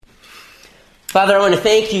Father, I want to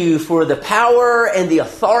thank you for the power and the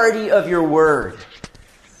authority of your word.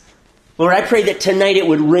 Lord, I pray that tonight it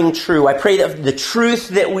would ring true. I pray that the truth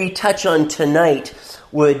that we touch on tonight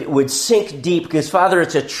would sink deep, because, Father,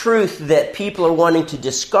 it's a truth that people are wanting to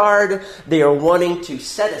discard. They are wanting to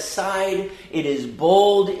set aside. It is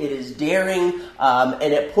bold. It is daring.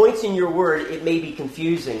 And at points in your word, it may be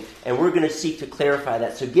confusing. And we're going to seek to clarify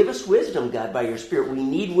that. So give us wisdom, God, by your Spirit. We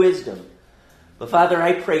need wisdom. But, Father,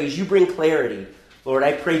 I pray as you bring clarity, Lord,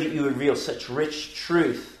 I pray that you would reveal such rich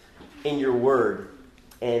truth in your word,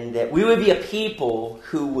 and that we would be a people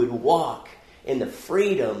who would walk in the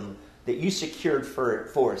freedom that you secured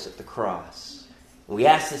for us at the cross. And we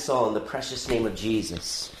ask this all in the precious name of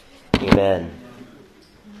Jesus. Amen.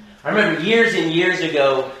 I remember years and years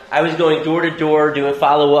ago, I was going door to door doing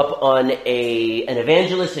follow-up on an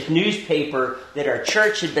evangelistic newspaper that our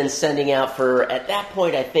church had been sending out for, at that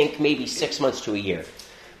point, I think maybe 6 months to a year.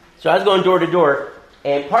 So I was going door to door,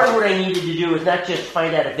 and part of what I needed to do was not just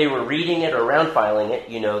find out if they were reading it or round filing it,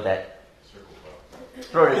 that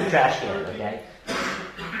throw it in the trash can, okay?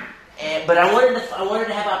 But I wanted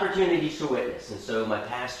to have opportunities to witness, and so my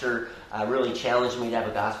pastor really challenged me to have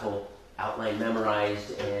a gospel outline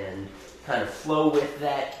memorized and kind of flow with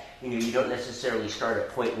that. You don't necessarily start at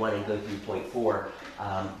point 1 and go through point 4,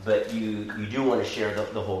 but you do want to share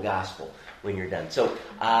the whole gospel when you're done. So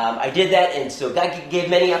I did that, and so God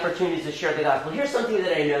gave many opportunities to share the gospel. Here's something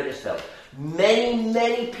that I noticed, though.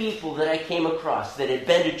 Many people that I came across that had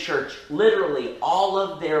been to church literally all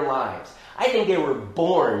of their lives, I think they were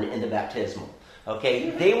born in the baptismal.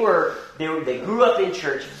 Okay, they grew up in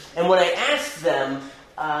church, and when I asked them,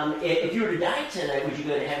 if you were to die tonight, would you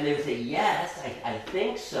go to heaven? They would say, yes, I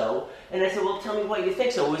think so. And I said, well, tell me why you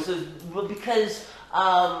think so. It says, well, because,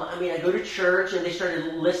 I go to church, and they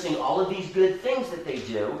started listing all of these good things that they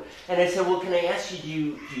do. And I said, well, can I ask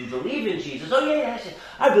you, do you believe in Jesus? Oh, yeah,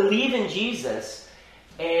 I believe in Jesus.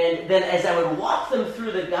 And then as I would walk them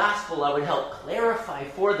through the gospel, I would help clarify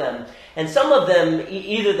for them. And some of them,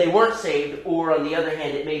 either they weren't saved, or on the other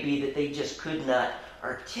hand, it may be that they just could not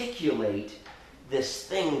articulate this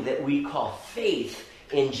thing that we call faith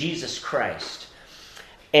in Jesus Christ.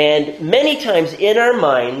 And many times in our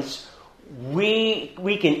minds, we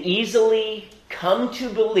can easily come to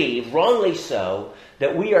believe, wrongly so,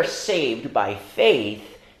 that we are saved by faith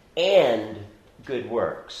and good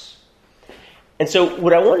works. And so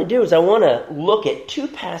what I want to do is I want to look at 2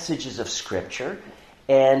 passages of Scripture,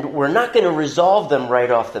 and we're not going to resolve them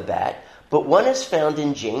right off the bat, but one is found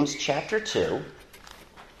in James chapter 2.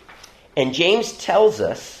 And James tells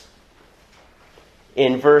us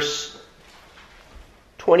in verse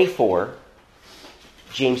 24,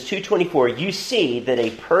 James 2:24, you see that a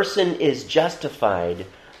person is justified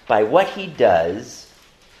by what he does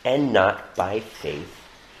and not by faith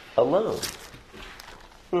alone.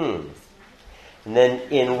 And then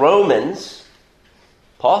in Romans,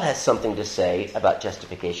 Paul has something to say about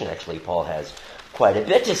justification. Actually, Paul has quite a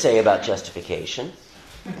bit to say about justification.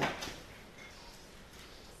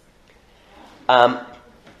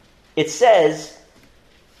 It says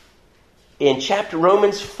in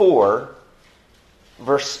Romans 4,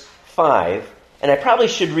 verse 5, and I probably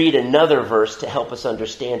should read another verse to help us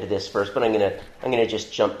understand this verse, but I'm going to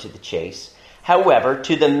just jump to the chase. However,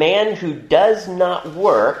 to the man who does not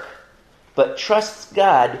work, but trusts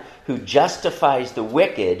God who justifies the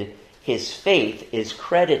wicked, his faith is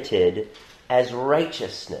credited as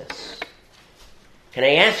righteousness. Can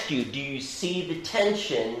I ask you, do you see the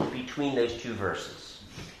tension between those 2 verses?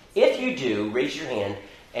 If you do, raise your hand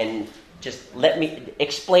and just let me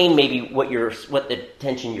explain maybe what the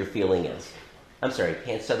tension you're feeling is. I'm sorry,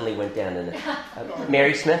 hand suddenly went down.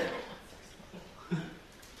 Mary Smith?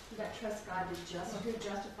 That trust God who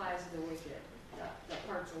justifies the wicked. That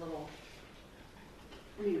part's a little...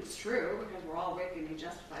 it's true, because we're all wicked, and he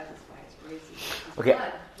justifies us by his grace and his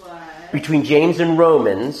blood, but... Between James and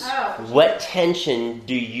Romans, what tension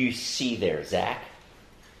do you see there, Zach?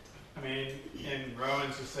 In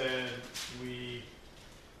Romans it said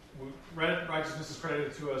righteousness is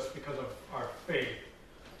credited to us because of our faith.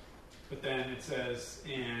 But then it says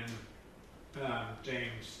in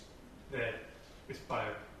James that it's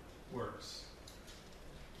by works.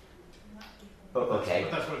 Okay.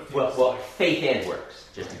 That's what it feels well, like. Faith and works,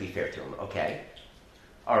 just to be fair to him. Okay.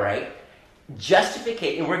 All right.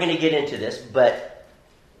 Justification, we're going to get into this, but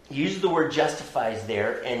he uses the word justifies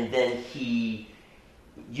there, and then he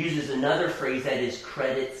uses another phrase that is he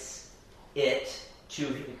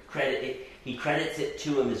credits it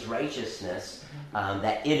to him as righteousness,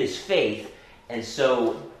 that it is faith, and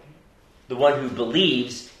so the one who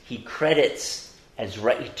believes, he credits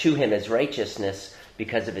to him as righteousness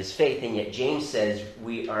because of his faith, and yet James says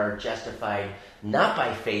we are justified not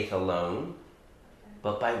by faith alone,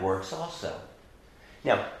 but by works also.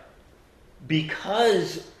 Now,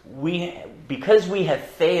 because we have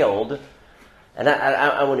failed, and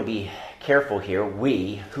I want to be careful here,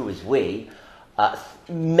 who is we?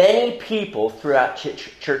 Many people throughout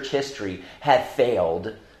church history have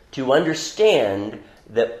failed to understand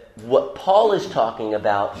that what Paul is talking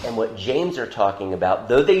about and what James are talking about,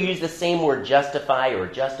 though they use the same word justify or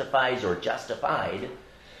justifies or justified,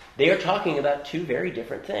 they are talking about two very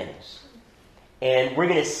different things. And we're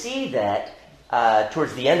going to see that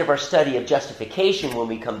towards the end of our study of justification when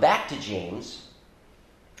we come back to James.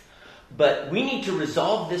 But we need to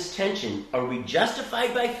resolve this tension. Are we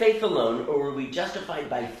justified by faith alone, or are we justified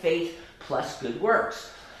by faith plus good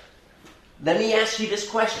works? Let me ask you this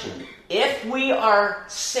question. If we are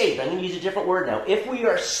saved, I'm going to use a different word now. If we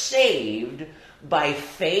are saved by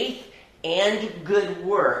faith and good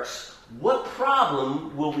works, what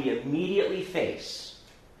problem will we immediately face?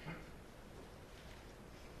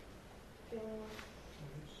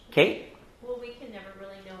 Kate? Well, we can never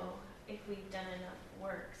really know if we've done enough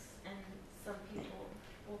works, and some people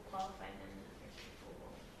will qualify them and other people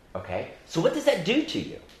won't. Okay. So what does that do to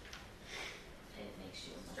you? It makes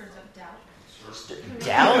you stirs up doubt.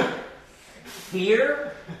 Doubt?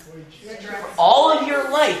 Fear? For all of your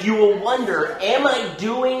life, you will wonder, am I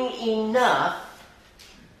doing enough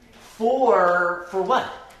for what?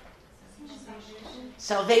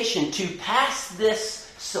 Salvation. To pass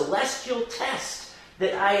this celestial test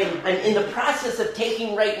that I'm in the process of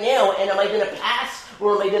taking right now, and am I going to pass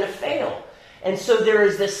or am I going to fail? And so there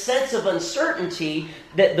is this sense of uncertainty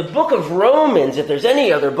that the book of Romans, if there's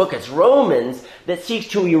any other book, it's Romans, that seeks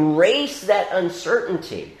to erase that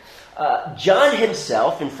uncertainty. John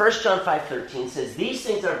himself, in 1 John 5:13, says, "These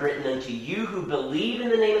things are written unto you who believe in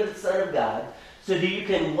the name of the Son of God, so that you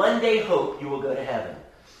can one day hope you will go to heaven."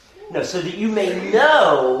 No, so that you may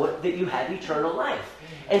know that you have eternal life.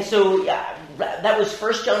 And so that was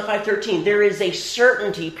 1 John 5:13. There is a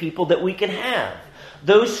certainty, people, that we can have.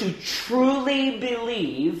 Those who truly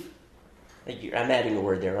believe, I'm adding a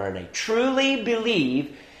word there, aren't I? Truly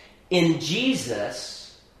believe in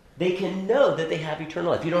Jesus, they can know that they have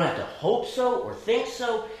eternal life. You don't have to hope so or think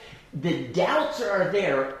so. The doubts are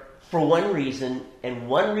there for one reason, and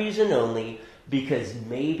one reason only, because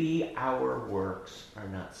maybe our works are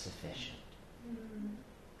not sufficient.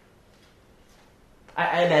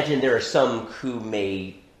 I imagine there are some who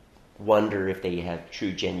may wonder if they have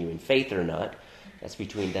true, genuine faith or not. That's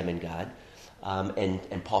between them and God.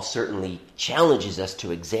 And Paul certainly challenges us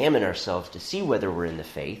to examine ourselves to see whether we're in the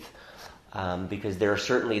faith, because there are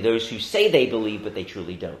certainly those who say they believe, but they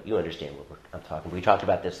truly don't. You understand what I'm talking about. We talked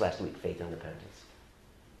about this last week, faith and repentance.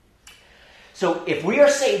 So if we are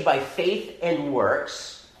saved by faith and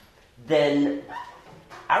works, then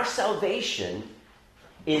our salvation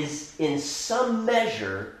is in some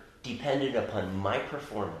measure dependent upon my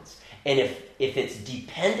performance. And if it's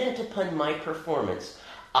dependent upon my performance,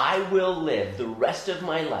 I will live the rest of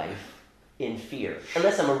my life in fear.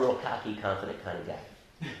 Unless I'm a real cocky, confident kind of guy.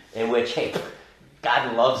 In which, hey,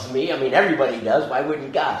 God loves me. I mean, everybody does. Why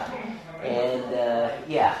wouldn't God? And,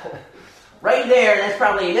 right there, that's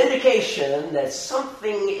probably an indication that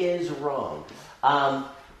something is wrong.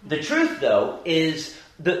 The truth, though, is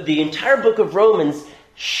the entire book of Romans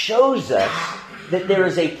shows us that there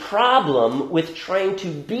is a problem with trying to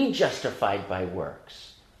be justified by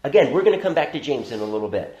works. Again, we're going to come back to James in a little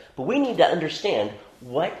bit. But we need to understand,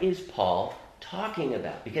 what is Paul talking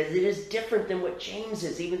about? Because it is different than what James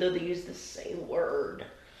is, even though they use the same word.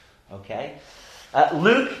 Okay?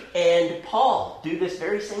 Luke and Paul do this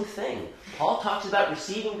very same thing. Paul talks about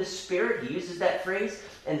receiving the Spirit. He uses that phrase.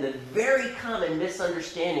 And the very common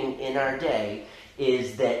misunderstanding in our day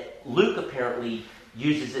is that Luke apparently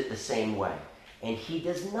uses it the same way. And he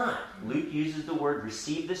does not. Luke uses the word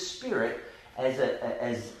receive the Spirit as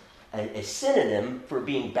a synonym for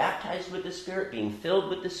being baptized with the Spirit, being filled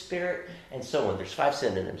with the Spirit, and so on. There's 5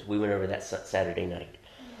 synonyms. We went over that Saturday night.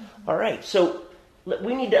 All right, so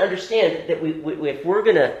we need to understand that if we're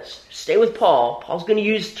going to stay with Paul, Paul's going to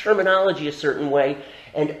use terminology a certain way,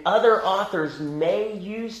 and other authors may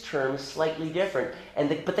use terms slightly different.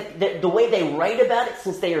 But the way they write about it,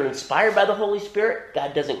 since they are inspired by the Holy Spirit,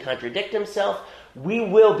 God doesn't contradict himself. We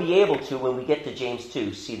will be able to, when we get to James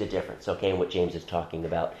 2, see the difference, okay, and what James is talking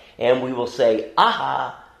about. And we will say,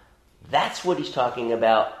 aha, that's what he's talking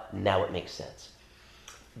about. Now it makes sense.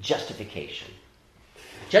 Justification.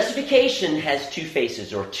 Justification has 2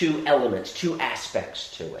 faces, or 2 elements, 2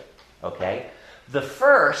 aspects to it, okay? The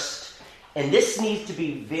first, and this needs to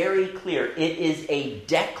be very clear, it is a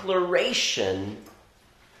declaration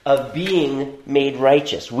of being made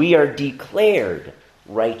righteous. We are declared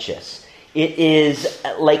righteous. It is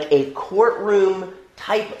like a courtroom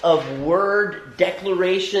type of word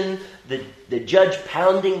declaration, the judge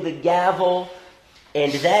pounding the gavel,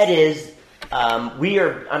 and that is,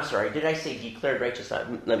 I'm sorry, did I say declared righteous?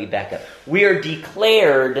 Let me back up. We are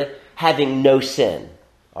declared having no sin,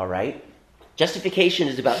 all right? Justification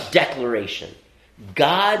is about declaration.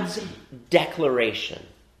 God's declaration.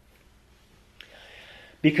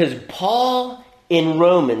 Because Paul in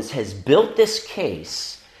Romans has built this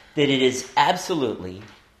case that it is absolutely,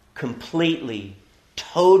 completely,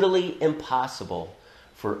 totally impossible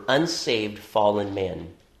for unsaved fallen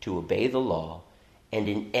men to obey the law and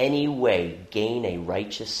in any way gain a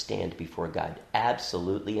righteous stand before God.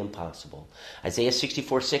 Absolutely impossible. Isaiah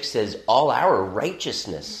 64:6 says, all our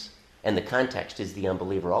righteousness, and the context is the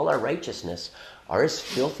unbeliever, all our righteousness are as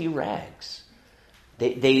filthy rags.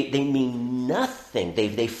 They mean nothing.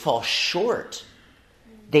 They fall short.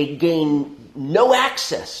 They gain no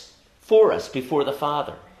access for us before the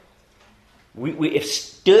Father. If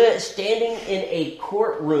standing in a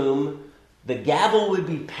courtroom, the gavel would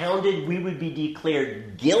be pounded, we would be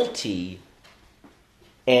declared guilty,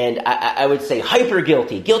 and I would say hyper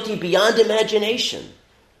guilty beyond imagination.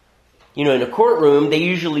 You know, in a courtroom, they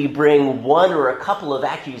usually bring one or a couple of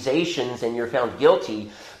accusations and you're found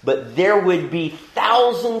guilty, but there would be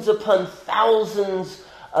thousands upon thousands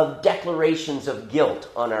of declarations of guilt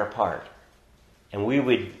on our part. And we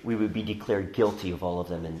would be declared guilty of all of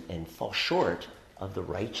them and fall short of the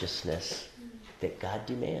righteousness that God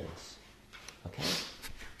demands. Okay?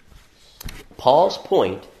 Paul's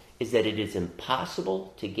point is that it is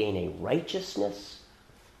impossible to gain a righteousness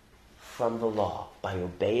from the law, by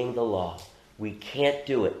obeying the law. We can't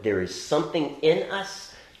do it. There is something in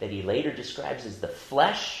us that he later describes as the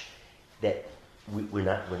flesh that we're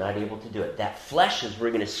not able to do it. That flesh, as we're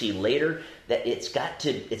going to see later, that it's got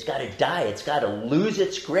to die. It's got to lose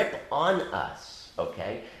its grip on us.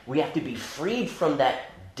 Okay? We have to be freed from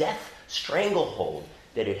that death stranglehold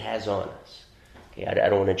that it has on us. Okay, I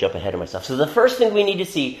don't want to jump ahead of myself. So the first thing we need to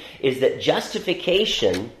see is that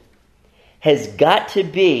justification has got to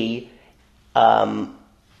be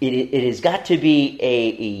it has got to be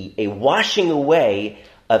a washing away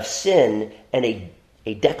of sin and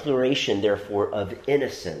a declaration, therefore, of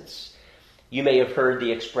innocence. You may have heard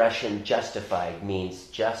the expression justified means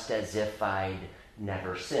just as if I'd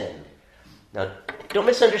never sinned. Now, don't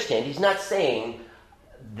misunderstand. He's not saying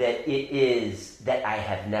that it is that I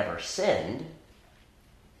have never sinned.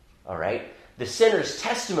 All right? The sinner's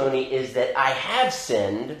testimony is that I have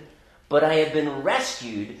sinned, but I have been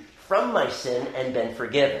rescued from my sin and been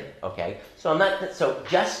forgiven. Okay? So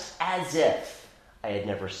just as if I had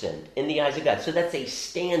never sinned in the eyes of God. So that's a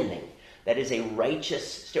standing. That is a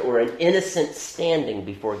righteous or an innocent standing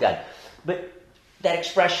before God. But that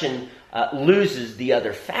expression loses the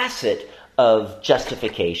other facet of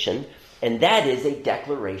justification, and that is a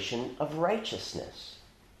declaration of righteousness.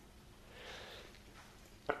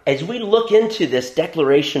 As we look into this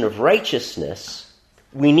declaration of righteousness,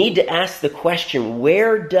 we need to ask the question,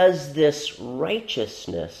 where does this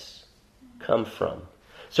righteousness come from?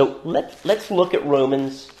 So let's look at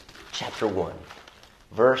Romans chapter 1,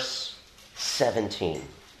 verse 17.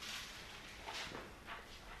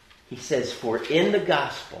 He says, for in the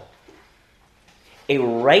gospel, a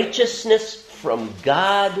righteousness from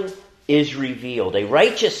God is revealed, a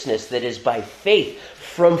righteousness that is by faith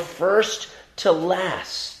from first to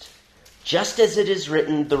last. Just as it is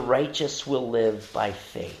written, the righteous will live by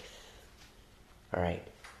faith. All right.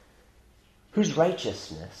 Whose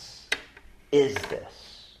righteousness is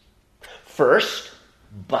this? First,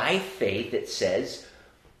 by faith, it says,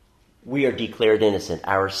 we are declared innocent.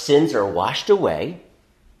 Our sins are washed away.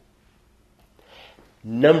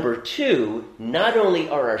 Number two, not only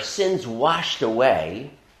are our sins washed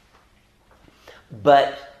away,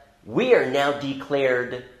 but we are now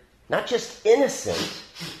declared not just innocent,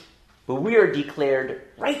 but we are declared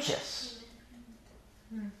righteous.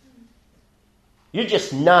 You're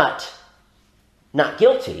just not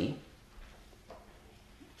guilty,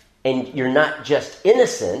 and you're not just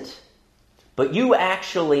innocent, but you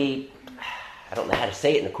actually, I don't know how to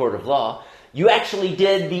say it in a court of law, you actually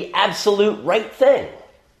did the absolute right thing.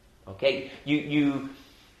 Okay? You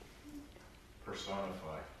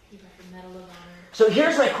personify. You got the Medal of Honor. So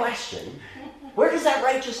here's my question. Where does that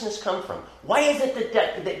righteousness come from? Why is it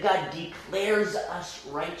that God declares us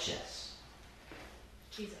righteous?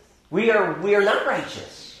 Jesus. We are not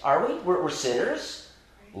righteous, are we? We're sinners,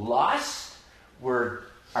 lost.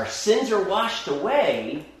 Our sins are washed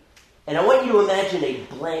away. And I want you to imagine a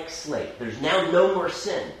blank slate. There's now no more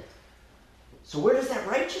sin. So where does that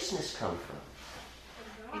righteousness come from?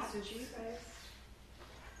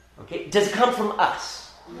 Okay, does it come from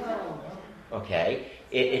us? No. Okay,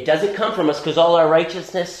 it doesn't come from us because all our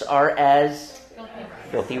righteousness are as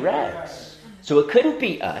filthy rags. So it couldn't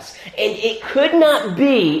be us. And it could not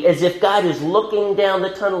be as if God is looking down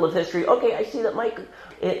the tunnel of history. Okay, I see that Mike,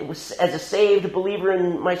 as a saved believer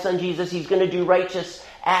in my son Jesus, he's going to do righteous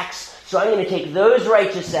acts. So I'm going to take those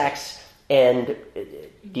righteous acts and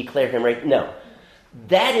declare him right. No.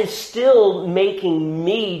 That is still making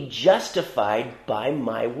me justified by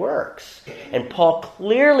my works. And Paul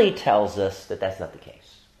clearly tells us that that's not the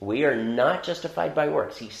case. We are not justified by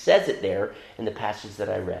works. He says it there in the passage that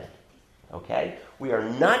I read. Okay? We are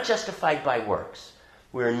not justified by works.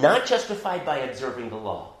 We are not justified by observing the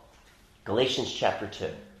law. Galatians chapter 2.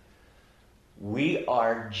 We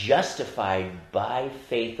are justified by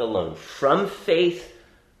faith alone. From faith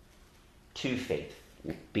to faith.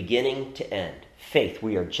 Beginning to end. Faith.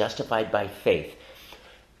 We are justified by faith.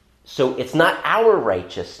 So it's not our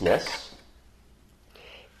righteousness.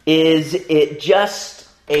 Is it just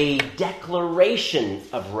a declaration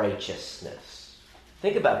of righteousness?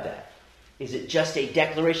 Think about that. Is it just a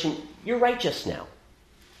declaration? You're righteous now.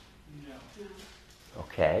 No.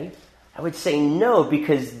 Okay. I would say no,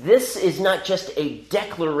 because this is not just a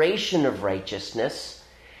declaration of righteousness.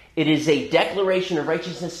 It is a declaration of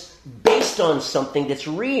righteousness based on something that's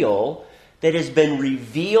real, that has been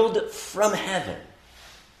revealed from heaven.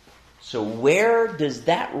 So where does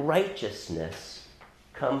that righteousness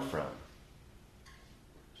come from?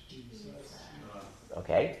 Jesus.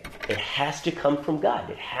 Okay? It has to come from God.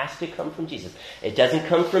 It has to come from Jesus. It doesn't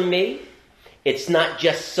come from me. It's not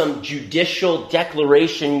just some judicial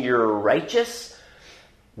declaration you're righteous.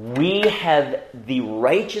 We have the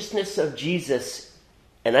righteousness of Jesus,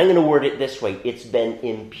 and I'm going to word it this way. It's been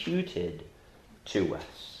imputed to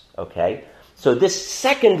us. Okay? So this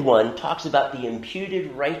second one talks about the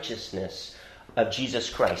imputed righteousness of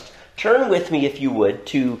Jesus Christ. Turn with me, if you would,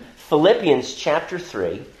 to Philippians chapter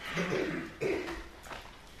 3.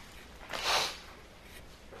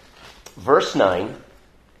 Verse 9.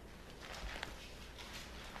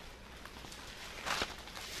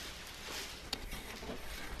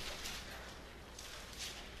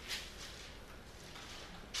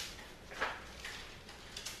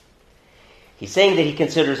 He's saying that he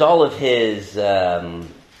considers all of his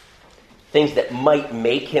things that might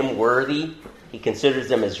make him worthy. He considers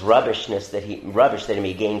them as rubbish that he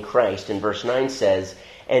may gain Christ. And verse 9 says,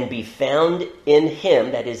 "And be found in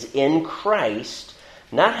him," that is in Christ,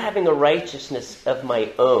 "not having a righteousness of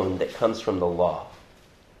my own that comes from the law,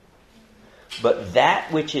 but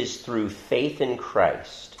that which is through faith in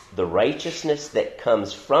Christ, the righteousness that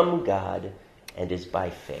comes from God and is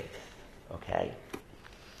by faith." Okay?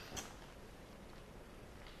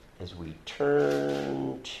 As we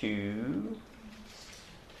turn to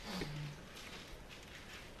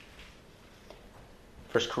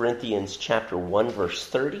 1 Corinthians chapter 1, verse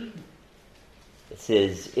 30, it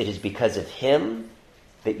says, "It is because of him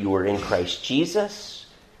that you are in Christ Jesus,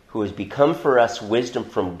 who has become for us wisdom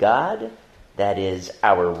from God, that is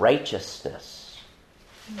our righteousness."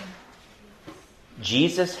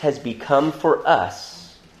 Jesus has become for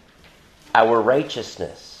us our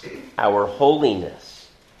righteousness, our holiness,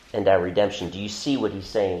 and our redemption. Do you see what he's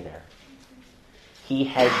saying there? He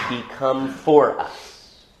has become for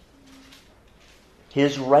us.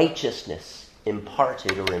 His righteousness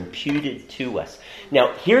imparted or imputed to us.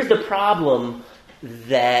 Now, here's the problem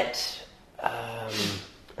that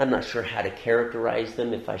I'm not sure how to characterize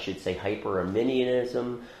them, if I should say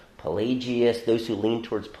hyper-Arminianism, Pelagius, those who lean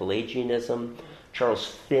towards Pelagianism. Charles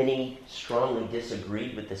Finney strongly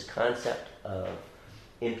disagreed with this concept of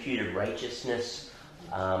imputed righteousness.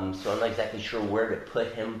 So I'm not exactly sure where to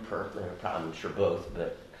put him. I'm sure both,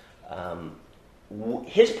 but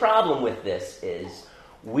his problem with this is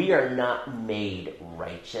we are not made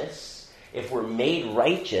righteous. If we're made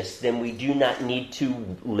righteous, then we do not need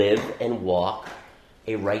to live and walk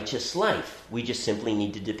a righteous life. We just simply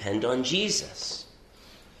need to depend on Jesus.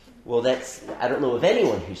 Well, I don't know of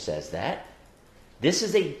anyone who says that. This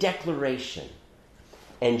is a declaration.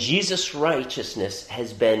 And Jesus' righteousness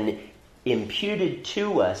has been imputed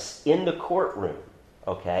to us in the courtroom,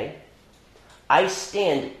 okay? I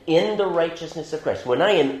stand in the righteousness of Christ. When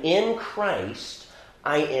I am in Christ,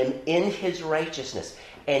 I am in his righteousness.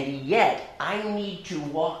 And yet, I need to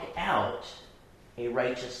walk out a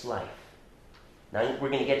righteous life. Now, we're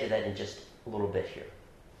going to get to that in just a little bit here,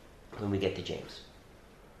 when we get to James.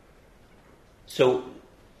 So,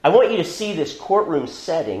 I want you to see this courtroom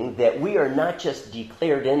setting, that we are not just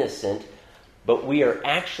declared innocent but we are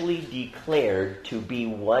actually declared to be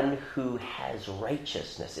one who has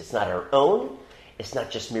righteousness. It's not our own. It's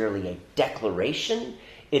not just merely a declaration.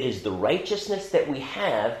 It is the righteousness that we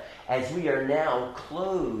have as we are now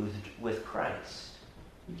clothed with Christ.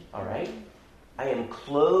 All right? I am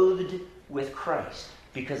clothed with Christ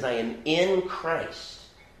because I am in Christ.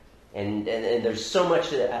 And there's so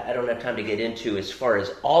much that I don't have time to get into as far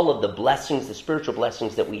as all of the blessings, the spiritual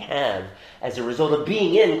blessings that we have as a result of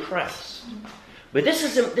being in Christ. But this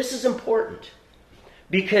is important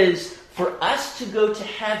because for us to go to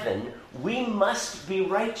heaven, we must be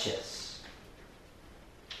righteous.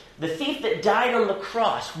 The thief that died on the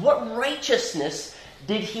cross, what righteousness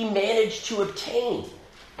did he manage to obtain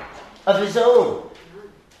of his own?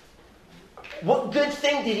 What good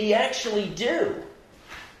thing did he actually do?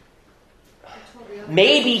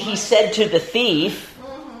 Maybe he said to the thief,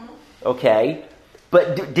 okay,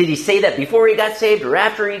 but did he say that before he got saved or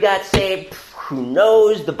after he got saved? Who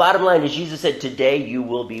knows? The bottom line is Jesus said, today you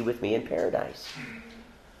will be with me in paradise.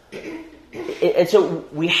 And so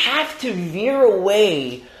we have to veer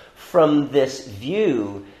away from this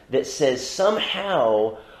view that says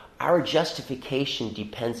somehow our justification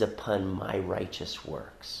depends upon my righteous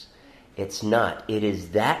works. It's not. It is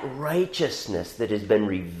that righteousness that has been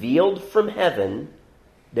revealed from heaven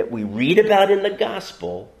that we read about in the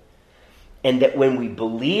gospel, and that when we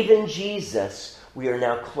believe in Jesus, we are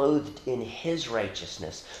now clothed in his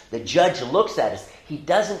righteousness. The judge looks at us. He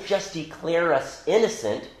doesn't just declare us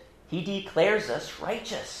innocent, he declares us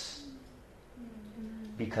righteous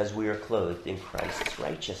because we are clothed in Christ's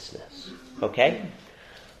righteousness. Okay?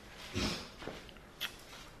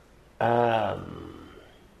 I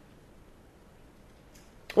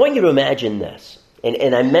want you to imagine this.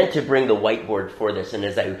 And I meant to bring the whiteboard for this, and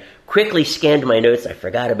as I quickly scanned my notes, I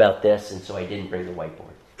forgot about this, and so I didn't bring the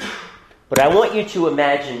whiteboard. But I want you to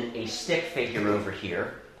imagine a stick figure over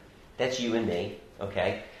here. That's you and me,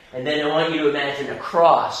 okay? And then I want you to imagine a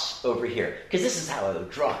cross over here, because this is how I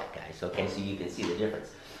would draw it, guys, okay? So you can see the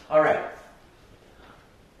difference. All right.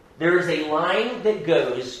 There is a line that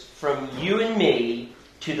goes from you and me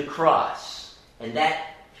to the cross, and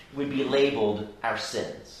that would be labeled our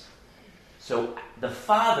sins. So the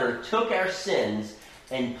Father took our sins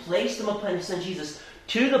and placed them upon his Son Jesus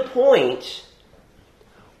to the point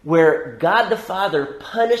where God the Father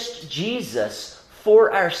punished Jesus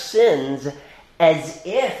for our sins as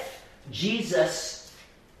if Jesus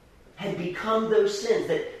had become those sins,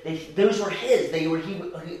 that those were his.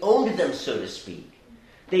 He owned them, so to speak.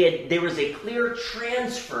 There was a clear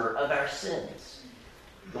transfer of our sins.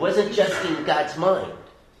 It wasn't just in God's mind.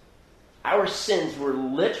 Our sins were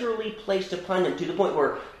literally placed upon him to the point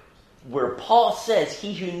where Paul says,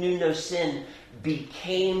 he who knew no sin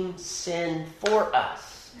became sin for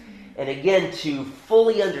us. And again, to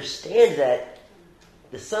fully understand that,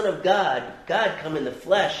 the Son of God, God come in the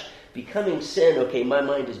flesh, becoming sin, okay, my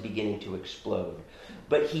mind is beginning to explode.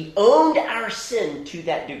 But he owned our sin to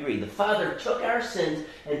that degree. The Father took our sins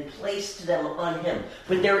and placed them on him.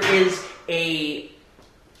 But there is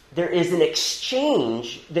an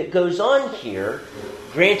exchange that goes on here.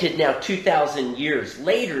 Granted, now 2,000 years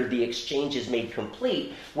later, the exchange is made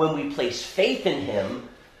complete. When we place faith in him,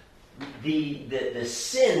 the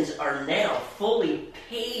sins are now fully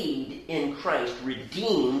paid in Christ,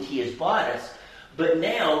 redeemed. He has bought us. But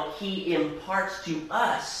now he imparts to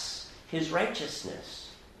us his righteousness.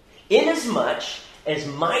 Inasmuch as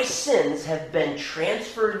my sins have been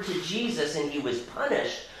transferred to Jesus and he was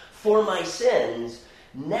punished for my sins,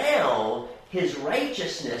 now his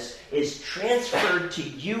righteousness is transferred to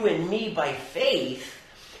you and me by faith,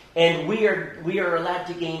 and we are allowed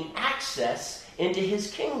to gain access into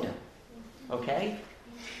his kingdom. Okay?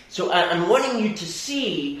 So I'm wanting you to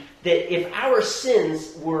see that if our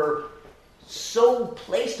sins were so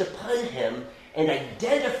placed upon him and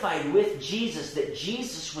identified with Jesus, that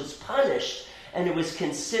Jesus was punished, and it was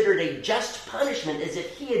considered a just punishment as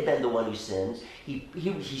if he had been the one who sinned.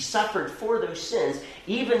 He suffered for those sins.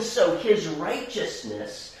 Even so, his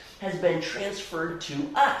righteousness has been transferred to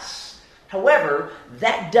us. However,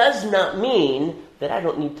 that does not mean that I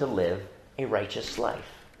don't need to live a righteous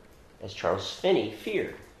life, as Charles Finney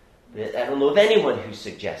feared. I don't know of anyone who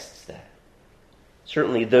suggests that.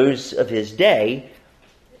 Certainly those of his day,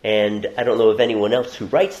 and I don't know of anyone else who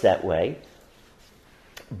writes that way.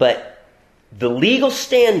 But the legal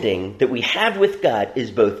standing that we have with God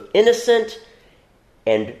is both innocent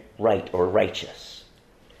and right or righteous.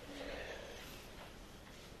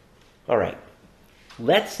 All right.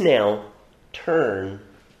 Let's now turn.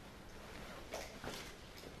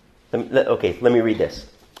 Let me read this.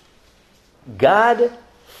 God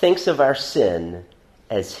thinks of our sin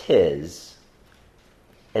as his,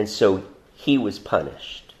 and so he was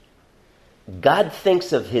punished. God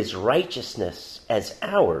thinks of his righteousness as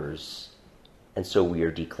ours, and so we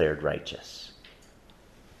are declared righteous.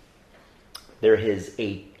 There is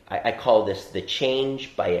I call this the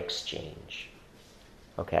change by exchange.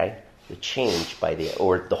 Okay? The change by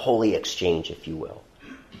or the holy exchange, if you will.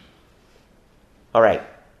 All right.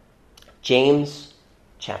 James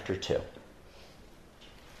chapter 2.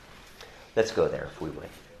 Let's go there, if we would.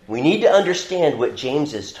 We need to understand what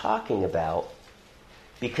James is talking about,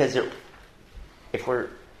 because if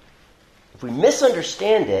we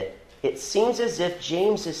misunderstand it, it seems as if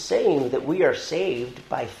James is saying that we are saved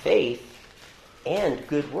by faith and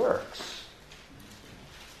good works.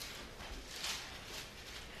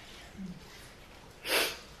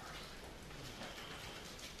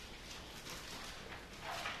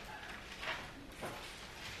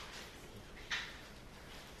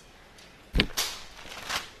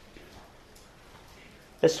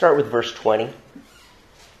 Let's start with verse 20.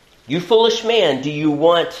 You foolish man, do you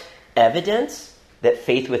want evidence that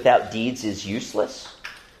faith without deeds is useless?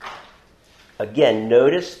 Again,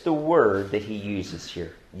 notice the word that he uses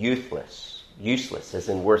here. Useless. Useless as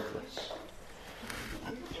in worthless.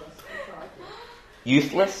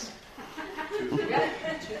 Useless? He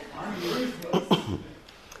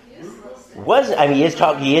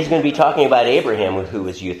is going to be talking about Abraham, who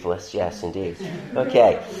was useless. Yes, indeed.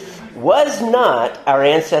 Okay. Was not our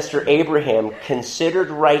ancestor Abraham considered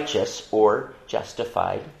righteous or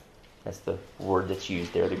justified? That's the word that's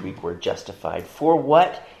used there, the Greek word justified. For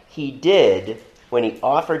what he did when he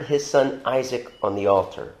offered his son Isaac on the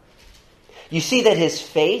altar. You see that his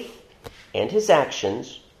faith and his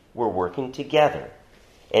actions were working together,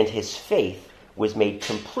 and his faith was made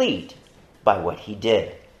complete by what he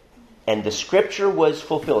did. And the scripture was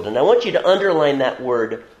fulfilled. And I want you to underline that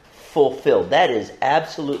word fulfilled. That is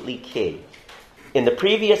absolutely key. In the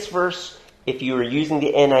previous verse, if you were using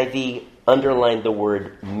the NIV, underline the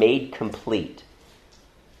word made complete.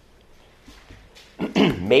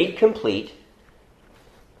 Made complete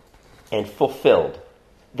and fulfilled.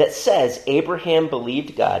 That says Abraham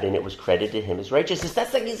believed God and it was credited to him as righteousness.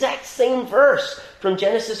 That's the exact same verse from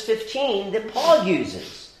Genesis 15 that Paul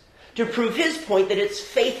uses to prove his point that it's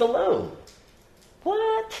faith alone.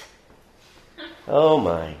 What? Oh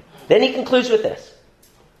my. Then he concludes with this.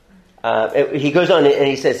 He goes on and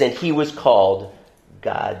he says, and he was called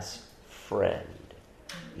God's friend.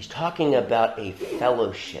 He's talking about a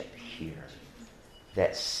fellowship here.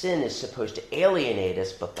 That sin is supposed to alienate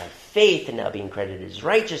us, but by faith and now being credited as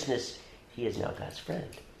righteousness, he is now God's friend.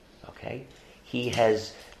 Okay? He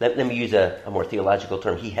has, let me use a more theological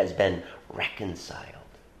term, he has been reconciled.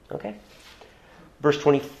 Okay? Verse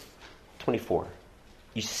 24.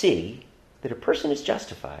 You see that a person is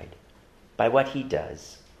justified by what he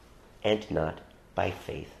does and not by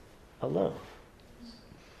faith alone.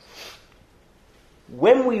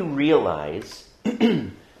 When we realize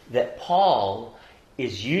that Paul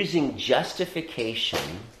is using justification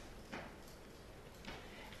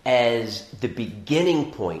as the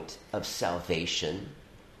beginning point of salvation,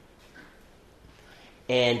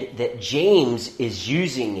 and that James is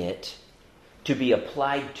using it to be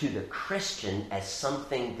applied to the Christian as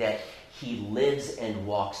something that he lives and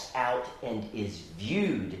walks out and is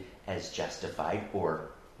viewed as justified or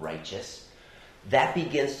righteous, that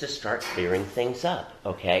begins to start clearing things up,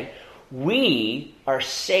 okay? We are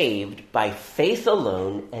saved by faith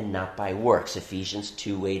alone and not by works. Ephesians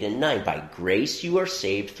 2:8 and 9. By grace you are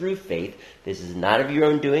saved through faith. This is not of your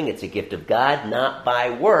own doing. It's a gift of God, not by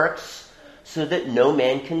works, so that no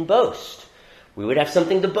man can boast. We would have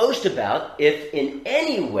something to boast about if in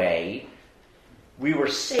any way we were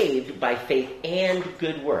saved by faith and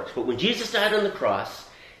good works. But when Jesus died on the cross,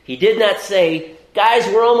 he did not say, guys,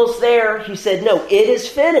 we're almost there. He said, no, it is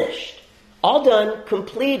finished. All done,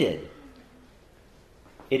 completed.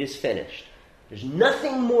 It is finished. There's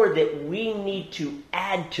nothing more that we need to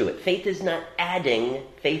add to it. Faith is not adding,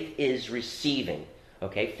 faith is receiving.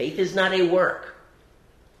 Okay? Faith is not a work.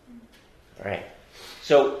 All right.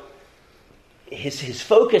 So his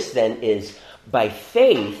focus then is by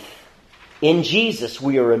faith in Jesus,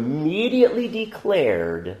 we are immediately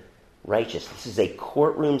declared righteous. This is a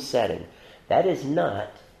courtroom setting. That is not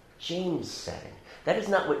James' setting. That is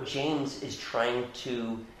not what James is trying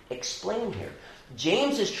to explain here.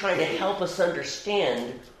 James is trying to help us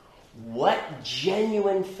understand what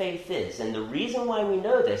genuine faith is. And the reason why we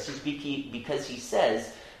know this is because he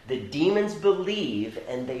says the demons believe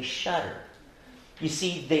and they shudder. You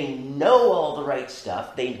see, they know all the right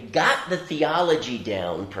stuff. They got the theology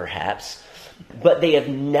down, perhaps, but they have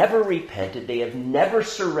never repented. They have never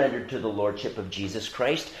surrendered to the lordship of Jesus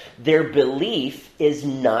Christ. Their belief is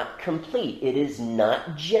not complete. It is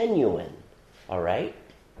not genuine. All right?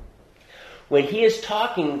 When he is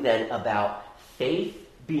talking then about faith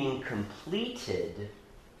being completed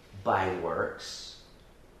by works,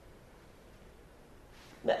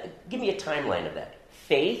 give me a timeline of that.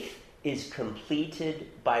 Faith is completed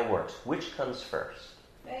by works. Which comes first?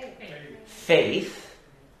 Faith,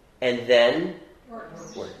 and then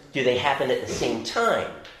works. Do they happen at the same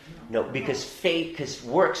time? No, because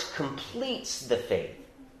works completes the faith.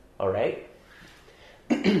 All right?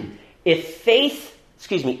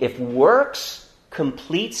 If works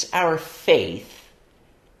completes our faith,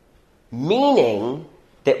 meaning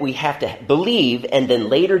that we have to believe and then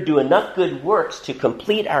later do enough good works to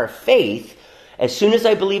complete our faith, as soon as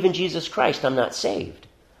I believe in Jesus Christ, I'm not saved.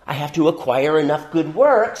 I have to acquire enough good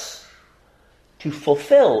works to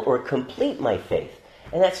fulfill or complete my faith.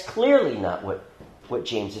 And that's clearly not what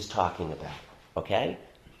James is talking about. Okay?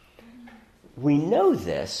 We know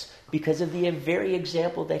this because of the very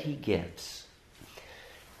example that he gives.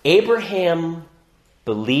 Abraham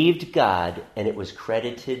believed God, and it was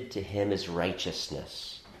credited to him as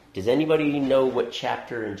righteousness. Does anybody know what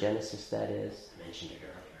chapter in Genesis that is? I mentioned it earlier.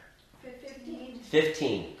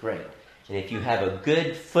 15, great. And if you have a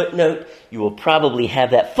good footnote, you will probably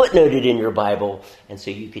have that footnoted in your Bible, and so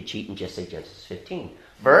you could cheat and just say Genesis 15.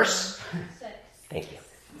 Verse 6. Thank you.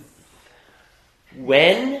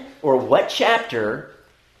 When or what chapter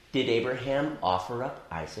did Abraham offer up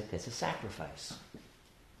Isaac as a sacrifice?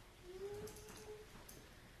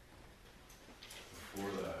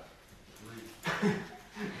 Before that.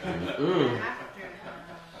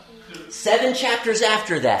 7 chapters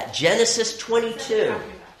after that, Genesis 22.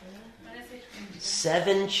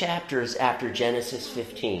 7 chapters after Genesis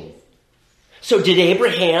 15. So did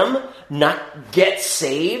Abraham not get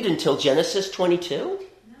saved until Genesis 22?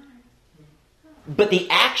 But the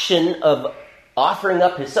action of offering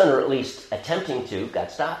up his son, or at least attempting to, God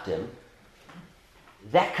stopped him,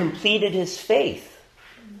 that completed his faith.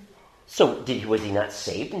 So was he not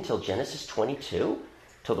saved until Genesis 22?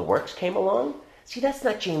 Till the works came along? See, that's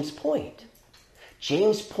not James' point.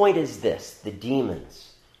 James' point is this: the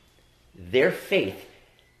demons, their faith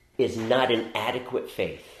is not an adequate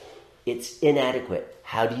faith. It's inadequate.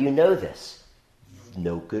 How do you know this?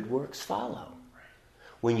 No good works follow.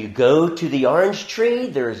 When you go to the orange tree,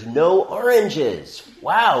 there's no oranges.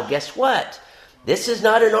 Wow, guess what? This is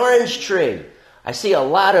not an orange tree. I see a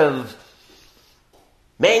lot of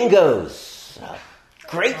mangoes,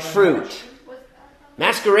 grapefruit,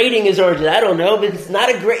 masquerading as oranges. I don't know, but it's not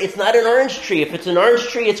an orange tree. If it's an orange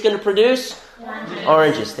tree, it's going to produce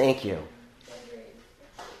oranges. Thank you.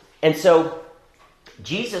 And so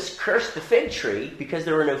Jesus cursed the fig tree because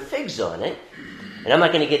there were no figs on it. And I'm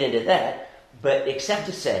not going to get into that, but except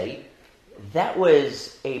to say that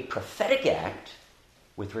was a prophetic act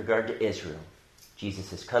with regard to Israel.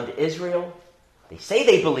 Jesus has come to Israel. They say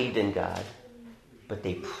they believed in God, but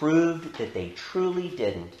they proved that they truly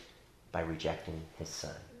didn't by rejecting his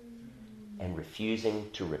son and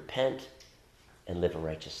refusing to repent and live a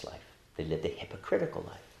righteous life. They lived a hypocritical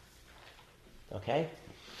life. Okay?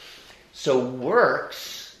 So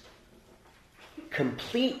works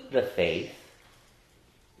complete the faith.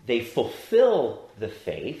 They fulfill the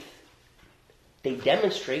faith. They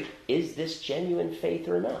demonstrate, is this genuine faith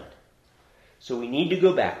or not? So we need to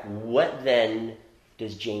go back. What then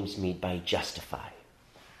does James mean by justify?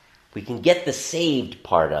 We can get the saved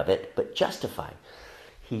part of it, but justify.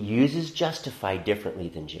 He uses justify differently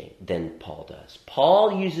than Paul does.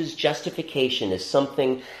 Paul uses justification as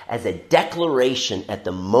something, as a declaration at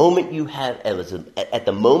the moment at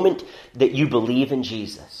the moment that you believe in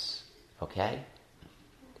Jesus. Okay?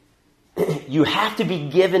 You have to be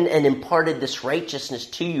given and imparted this righteousness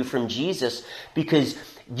to you from Jesus, because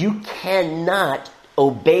you cannot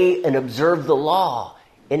obey and observe the law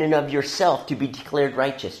in and of yourself to be declared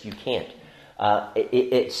righteous. You can't.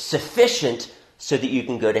 It's sufficient so that you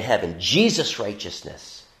can go to heaven. Jesus'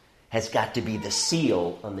 righteousness has got to be the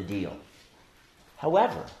seal on the deal.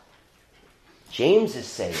 However, James is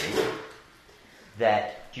saying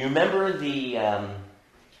that, do you remember the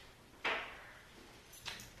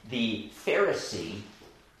Pharisee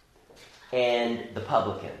and the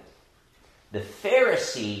publican? The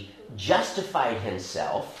Pharisee justified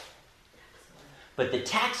himself, but the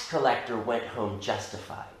tax collector went home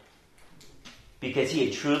justified because he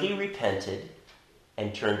had truly repented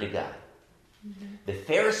and turned to God. Mm-hmm. The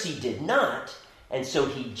Pharisee did not, and so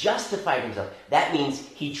he justified himself. That means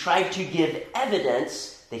he tried to give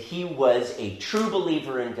evidence that he was a true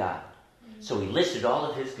believer in God. Mm-hmm. So he listed all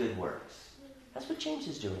of his good works. That's what James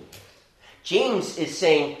is doing here. James is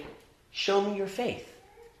saying, show me your faith.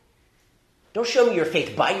 Don't show me your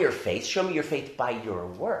faith by your faith. Show me your faith by your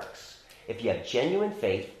works. If you have genuine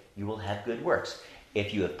faith, you will have good works.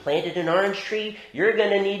 If you have planted an orange tree, you're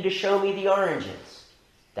going to need to show me the oranges.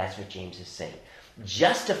 That's what James is saying.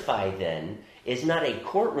 Justify, then, is not a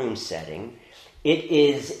courtroom setting. It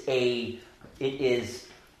is a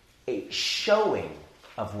showing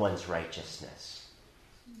of one's righteousness.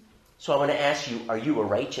 So I want to ask you, are you a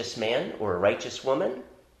righteous man or a righteous woman?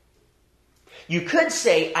 You could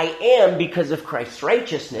say, I am because of Christ's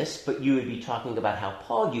righteousness, but you would be talking about how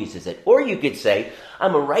Paul uses it. Or you could say,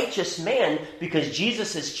 I'm a righteous man because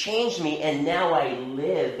Jesus has changed me and now I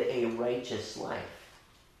live a righteous life.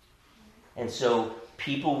 And so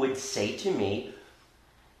people would say to me,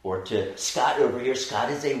 or to Scott over here, Scott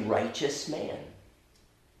is a righteous man.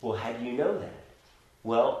 Well, how do you know that?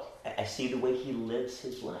 Well, I see the way he lives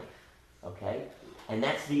his life. Okay? And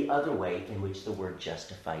that's the other way in which the word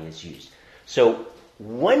justify is used. So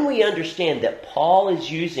when we understand that Paul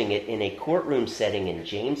is using it in a courtroom setting and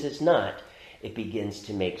James is not, it begins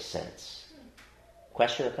to make sense.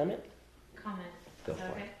 Question or comment? Comment. Go Is for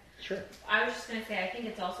that okay? it. Sure. I was just going to say, I think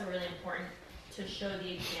it's also really important to show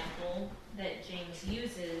the example that James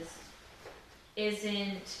uses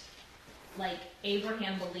isn't like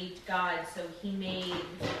Abraham believed God, so he made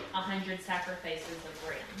 100 sacrifices of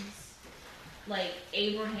rams. Like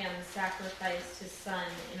Abraham sacrificed his son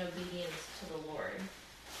in obedience to the Lord.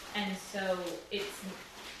 And so it's,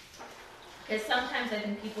 because sometimes I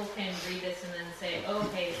think people can read this and then say, oh,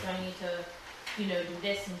 okay, so I need to, do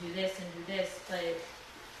this and do this and do this, but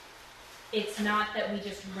it's not that we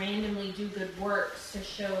just randomly do good works to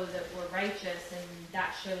show that we're righteous and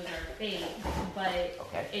that shows our faith, but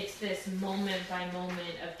It's this moment by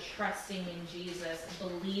moment of trusting in Jesus,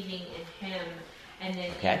 believing in him, and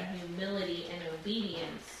then in humility and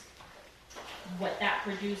obedience, what that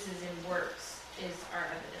produces in works is our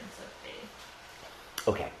evidence of faith.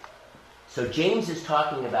 Okay. So James is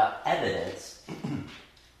talking about evidence,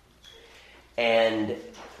 and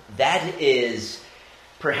that is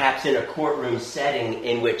perhaps in a courtroom setting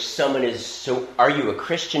in which someone is, so are you a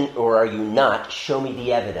Christian or are you not? Show me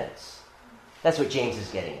the evidence. That's what James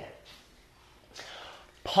is getting at.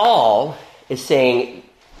 Paul is saying,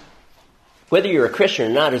 whether you're a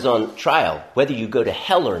Christian or not is on trial. Whether you go to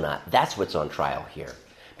hell or not, that's what's on trial here.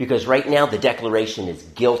 Because right now the declaration is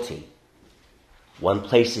guilty. One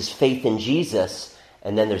places faith in Jesus,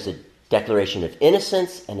 and then there's a declaration of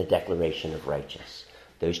innocence and a declaration of righteous.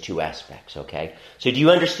 Those two aspects, okay? So do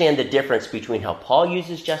you understand the difference between how Paul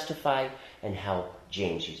uses justify and how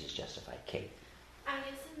James uses justify? Kate? I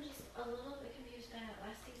guess I'm just a little bit confused by that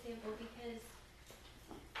last example because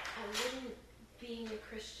I wouldn't being a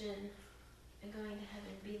Christian and going to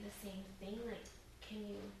heaven be the same thing? Like, can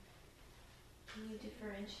you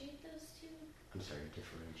differentiate those two? I'm sorry,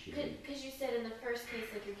 differentiate. Because you said in the first case,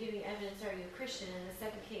 like, you're giving evidence, are you a Christian? In the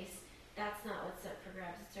second case, that's not what's up for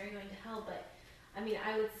grabs. It's are you going to hell? But, I mean,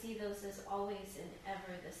 I would see those as always and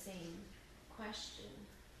ever the same question.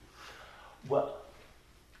 Well,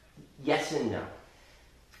 yes and no.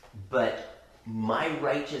 But my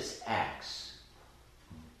righteous acts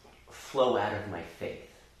flow out of my faith,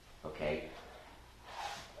 okay?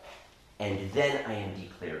 And then I am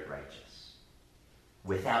declared righteous.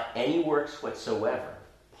 Without any works whatsoever,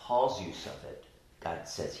 Paul's use of it, God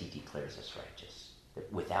says he declares us righteous.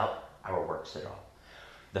 Without our works at all.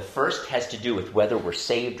 The first has to do with whether we're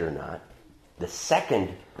saved or not. The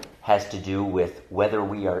second has to do with whether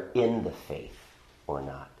we are in the faith or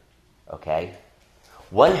not. Okay?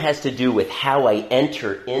 One has to do with how I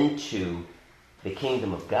enter into the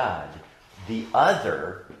kingdom of God. The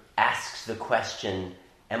other asks the question,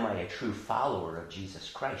 am I a true follower of Jesus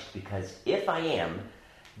Christ? Because if I am,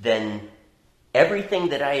 then everything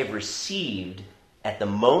that I have received at the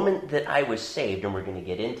moment that I was saved, and we're going to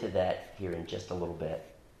get into that here in just a little bit,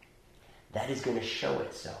 that is going to show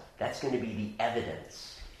itself. That's going to be the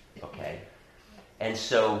evidence. Okay? And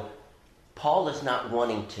so Paul is not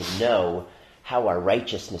wanting to know how our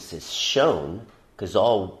righteousness is shown, because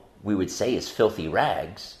all we would say is filthy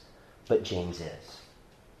rags, but James is.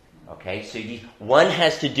 Okay? So one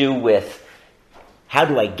has to do with how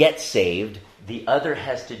do I get saved? The other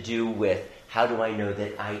has to do with how do I know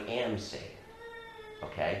that I am saved?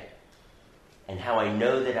 Okay? And how I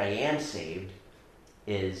know that I am saved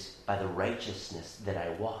is by the righteousness that I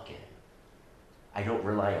walk in. I don't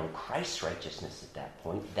rely on Christ's righteousness at that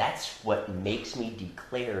point. That's what makes me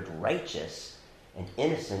declared righteous and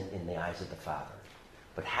innocent in the eyes of the Father.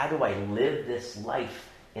 But how do I live this life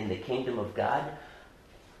in the kingdom of God?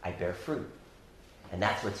 I bear fruit. And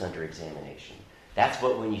that's what's under examination. That's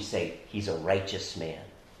what when you say he's a righteous man.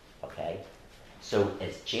 Okay? So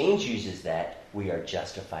as James uses that, we are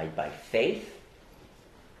justified by faith,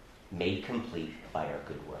 made complete by our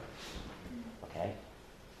good works. Okay?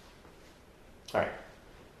 All right.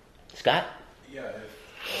 Scott? Yeah,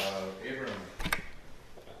 if Abraham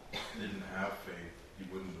didn't have faith, he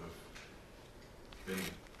wouldn't have been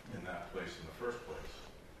in that place in the first place.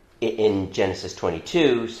 In Genesis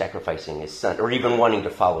 22, sacrificing his son, or even wanting to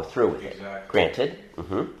follow through with it. Exactly. Granted.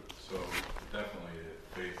 Mm-hmm. So definitely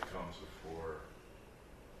faith comes before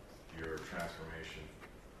your transformation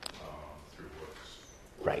through works.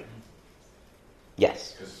 Right.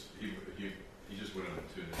 Yes. Because he just wouldn't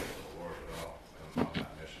have tuned into the Lord at all on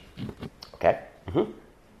that mission. Okay. Mm-hmm.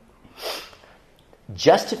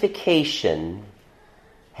 Justification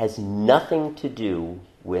has nothing to do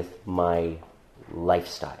with my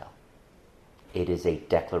lifestyle. It is a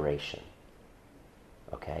declaration.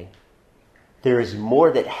 Okay? There is more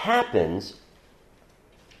that happens,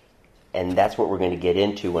 and that's what we're going to get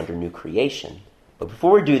into under new creation. But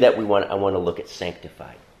before we do that, I want to look at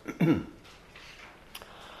sanctified.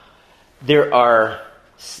 The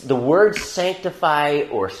word sanctify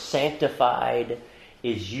or sanctified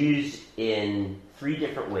is used in 3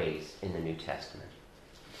 different ways in the New Testament.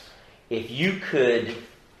 If you could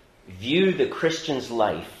view the Christian's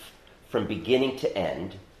life from beginning to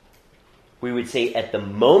end, we would say at the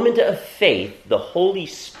moment of faith, the Holy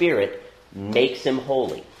Spirit makes him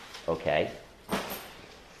holy. Okay?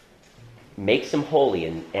 Makes him holy,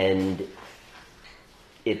 and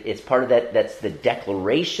it's part of that. That's the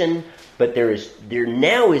declaration, but there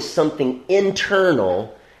now is something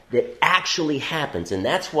internal that actually happens, and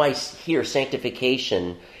that's why here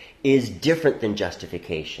sanctification is different than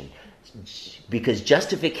justification, because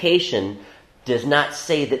justification does not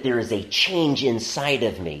say that there is a change inside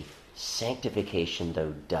of me. Sanctification,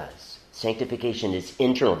 though, does. Sanctification is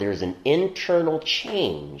internal. There is an internal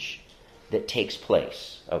change that takes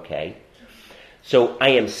place. Okay, so I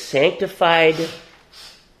am sanctified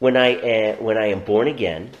when I am born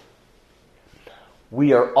again.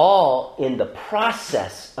 We are all in the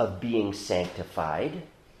process of being sanctified.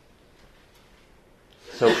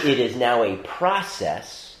 So it is now a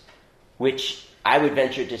process, which I would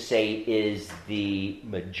venture to say is the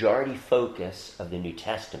majority focus of the New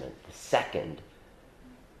Testament, the second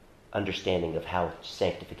understanding of how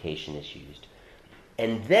sanctification is used.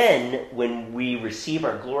 And then when we receive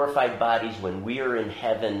our glorified bodies, when we are in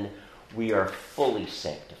heaven, we are fully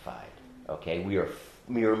sanctified. Okay, we are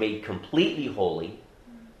made completely holy,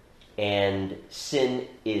 and sin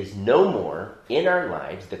is no more in our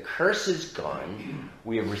lives. The curse is gone.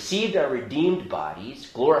 We have received our redeemed bodies,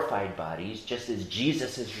 glorified bodies, just as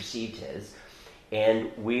Jesus has received his,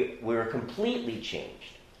 and we're completely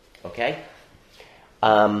changed. Okay?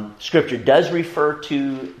 Scripture does refer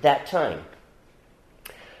to that time.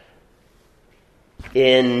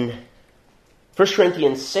 In 1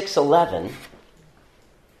 Corinthians 6:11,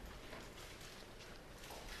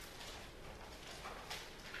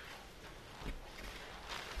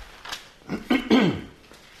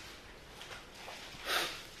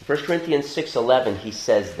 First Corinthians 6:11, he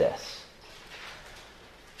says this.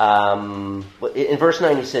 In verse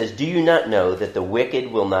 9 he says, "Do you not know that the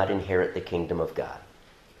wicked will not inherit the kingdom of God?"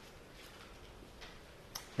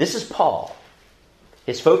 This is Paul.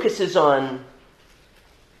 His focus is on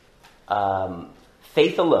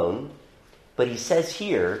faith alone, but he says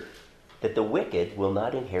here that the wicked will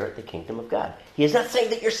not inherit the kingdom of God. He is not saying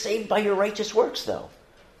that you're saved by your righteous works, though.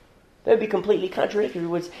 That would be completely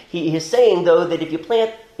contradictory. He is saying, though, that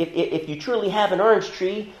if you truly have an orange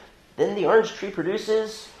tree, then the orange tree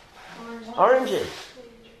produces oranges.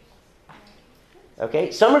 Okay?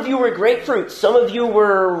 Some of you were grapefruits. Some of you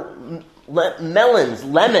were melons,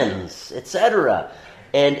 lemons, etc.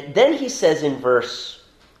 And then he says in verse,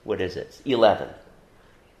 11.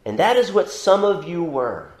 And that is what some of you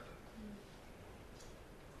were.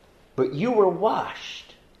 But you were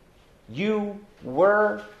washed. You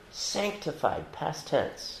were sanctified, past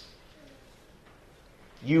tense.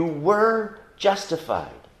 You were justified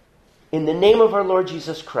in the name of our Lord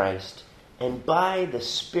Jesus Christ and by the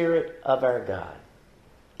Spirit of our God.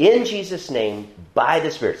 In Jesus' name, by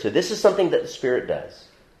the Spirit. So this is something that the Spirit does.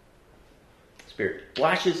 The Spirit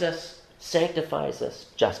washes us, sanctifies us,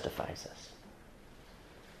 justifies us.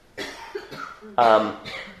 I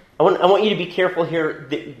want you to be careful here,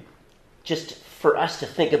 just for us to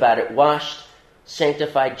think about it. Washed,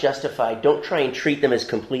 sanctified, justified. Don't try and treat them as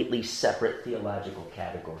completely separate theological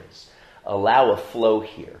categories. Allow a flow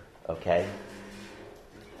here, okay,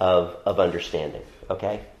 of understanding,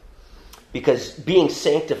 okay? Because being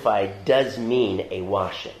sanctified does mean a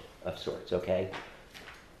washing of sorts, okay?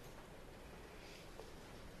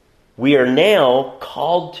 We are now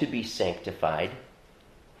called to be sanctified,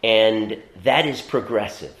 and that is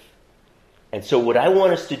progressive. And so what I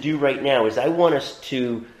want us to do right now is I want us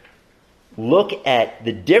to look at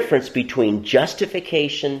the difference between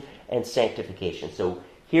justification and sanctification. So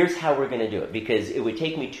here's how we're going to do it, because it would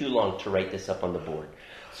take me too long to write this up on the board.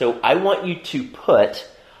 So I want you to put,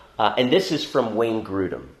 and this is from Wayne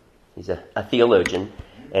Grudem. He's a theologian,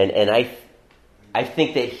 and I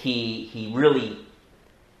think that he really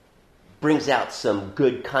brings out some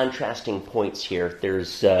good contrasting points here.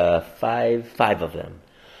 There's five of them.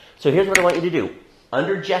 So here's what I want you to do.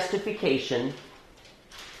 Under justification,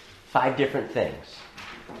 5 different things.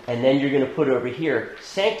 And then you're going to put over here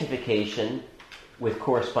sanctification with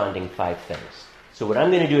corresponding 5 things. So what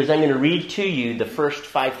I'm going to do is I'm going to read to you the first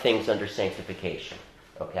 5 things under sanctification.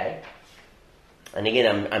 Okay? And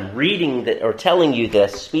again, I'm reading that or telling you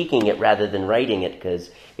this, speaking it rather than writing it,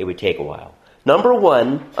 because it would take a while. Number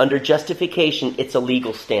 1, under justification, it's a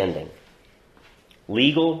legal standing.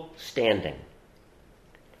 Legal standing.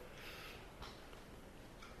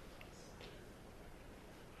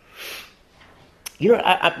 You know,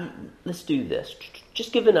 let's do this.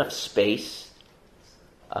 Just give enough space.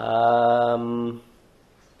 If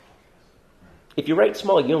you write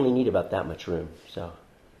small, you only need about that much room. So,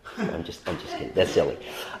 I'm just kidding. That's silly.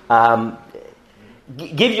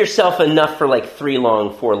 Give yourself enough for like 4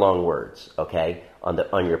 long words, okay,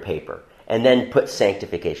 on your paper, and then put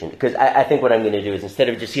sanctification. Because I think what I'm going to do is instead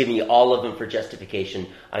of just giving you all of them for justification,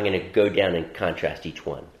 I'm going to go down and contrast each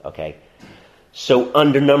one, okay. So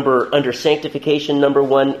under sanctification, number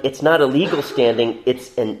 1, it's not a legal standing,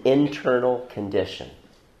 it's an internal condition.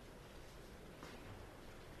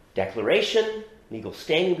 Declaration, legal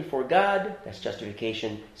standing before God, that's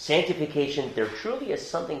justification. Sanctification, there truly is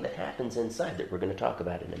something that happens inside that we're going to talk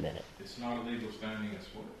about in a minute. It's not a legal standing, it's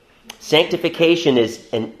what? Sanctification is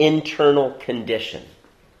an internal condition.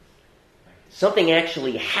 Something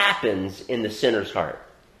actually happens in the sinner's heart.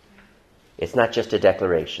 It's not just a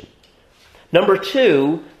declaration. Number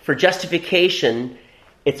 2, for justification,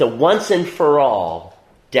 it's a once and for all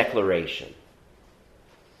declaration.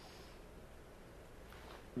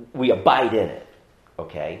 We abide in it,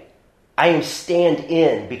 okay? I am stand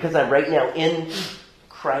in, because I'm right now in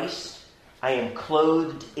Christ, I am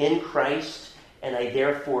clothed in Christ, and I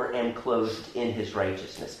therefore am clothed in his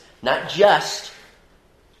righteousness. Not just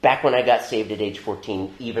back when I got saved at age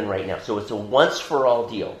 14, even right now. So it's a once for all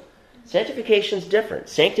deal. Sanctification is different.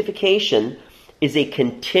 Sanctification is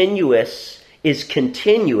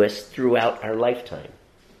continuous throughout our lifetime.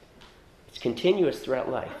 It's continuous throughout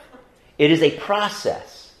life. It is a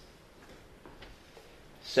process.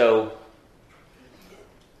 So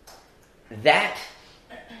that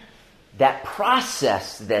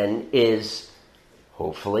process then is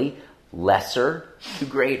hopefully lesser to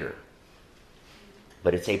greater.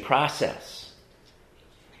 But it's a process.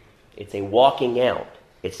 It's a walking out.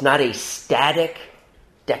 It's not a static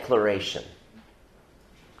declaration.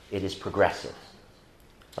 It is progressive.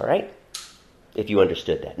 All right? If you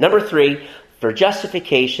understood that. Number 3, for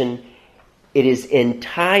justification, it is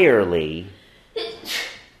entirely...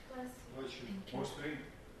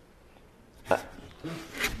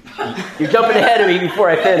 You're jumping ahead of me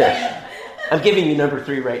before I finish. I'm giving you number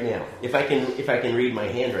 3 right now. If I can read my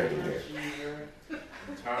handwriting here.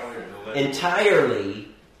 Entirely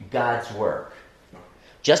God's work.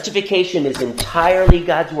 Justification is entirely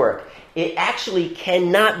God's work. It actually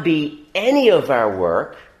cannot be any of our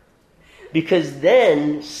work, because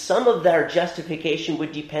then some of our justification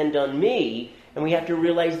would depend on me, and we have to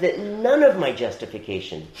realize that none of my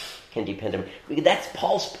justification can depend on me. That's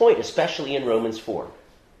Paul's point, especially in Romans 4.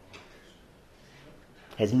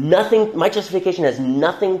 My justification has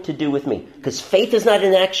nothing to do with me, because faith is not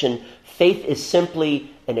an action. Faith is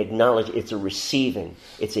simply an acknowledgement. It's a receiving.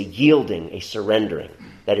 It's a yielding, a surrendering.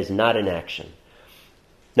 That is not an action.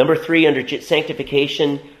 Number 3, under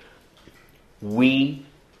sanctification, we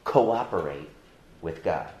cooperate with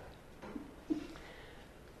God.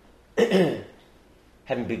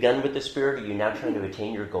 Having begun with the Spirit, are you now trying to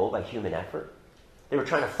attain your goal by human effort? They were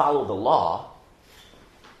trying to follow the law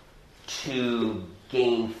to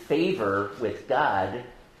gain favor with God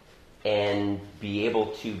and be able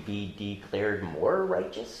to be declared more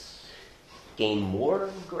righteous, gain more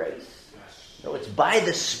grace. No, it's by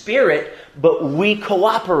the Spirit, but we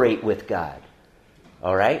cooperate with God.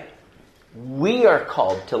 All right? We are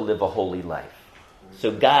called to live a holy life.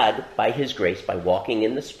 So God, by his grace, by walking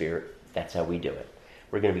in the Spirit, that's how we do it.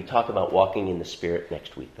 We're going to be talking about walking in the Spirit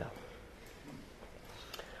next week, though.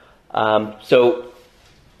 So,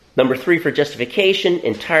 number 3 for justification,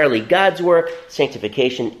 entirely God's work.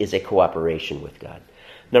 Sanctification is a cooperation with God.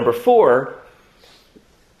 Number 4,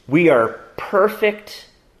 we are perfect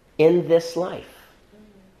in this life.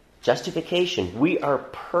 Justification, we are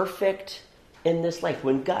perfect in this life.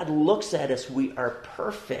 When God looks at us, we are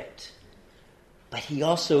perfect. But he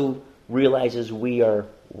also realizes we are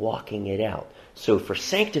walking it out. So for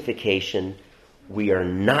sanctification, we are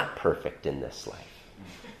not perfect in this life.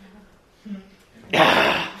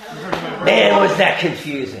 Man, was that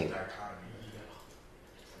confusing.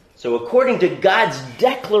 So according to God's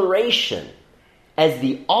declaration as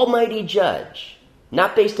the Almighty Judge,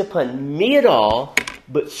 not based upon me at all,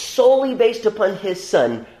 but solely based upon his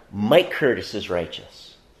son, Mike Curtis is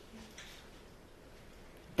righteous.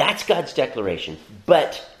 That's God's declaration.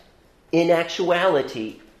 But in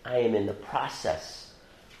actuality, I am in the process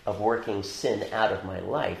of working sin out of my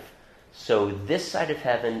life. So this side of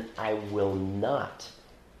heaven, I will not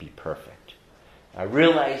be perfect. I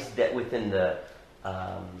realize that within the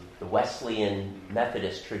Wesleyan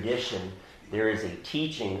Methodist tradition, there is a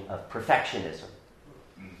teaching of perfectionism.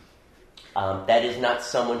 That is not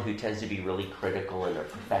someone who tends to be really critical in their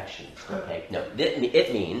perfections. Okay? No,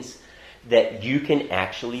 it means that you can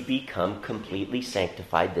actually become completely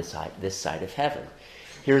sanctified this side of heaven.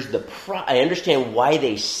 Here's I understand why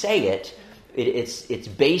they say it. It's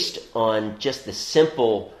based on just the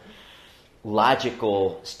simple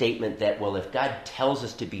logical statement that, well, if God tells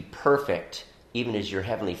us to be perfect, even as your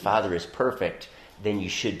heavenly Father is perfect, then you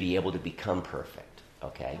should be able to become perfect.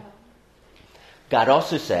 Okay? God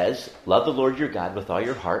also says, love the Lord your God with all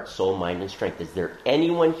your heart, soul, mind, and strength. Is there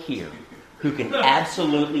anyone here who can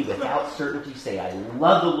absolutely, without certainty, say, I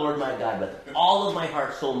love the Lord my God with all of my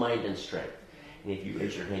heart, soul, mind, and strength? And if you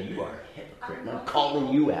raise your hand, you are a hypocrite, and I'm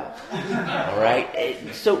calling you out. All right?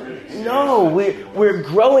 So, no, we're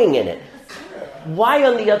growing in it. Why,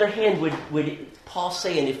 on the other hand, would Paul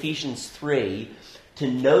say in Ephesians 3,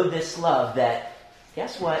 to know this love that,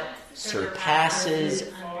 guess what?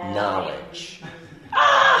 Surpasses knowledge.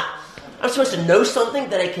 I'm supposed to know something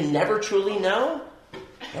that I can never truly know?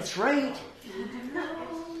 That's right.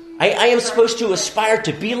 I am supposed to aspire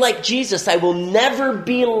to be like Jesus. I will never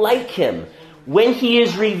be like him. When he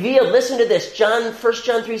is revealed, listen to this. 1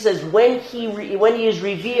 John 3 says, when he is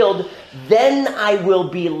revealed, then I will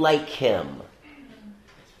be like him.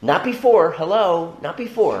 Not before, not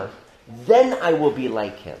before. Then I will be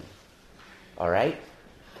like him. All right?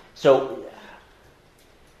 So,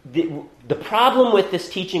 the problem with this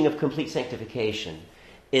teaching of complete sanctification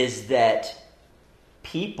is that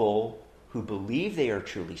people who believe they are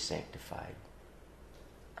truly sanctified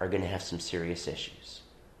are going to have some serious issues.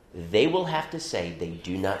 They will have to say they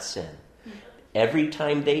do not sin. Every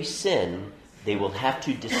time they sin, they will have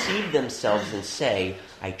to deceive themselves and say,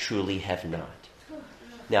 I truly have not.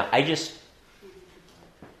 Now, I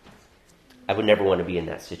would never want to be in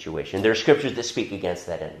that situation. There are scriptures that speak against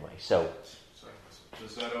that anyway. So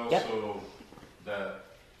does that also, that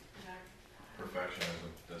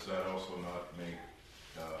perfectionism, does that also not make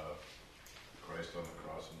Christ on the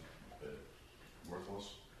cross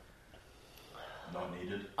worthless? Not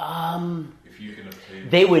needed? If you can obtain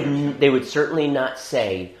they would certainly not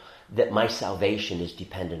say that my salvation is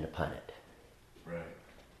dependent upon it. Right.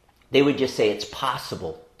 They would just say it's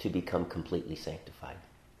possible to become completely sanctified.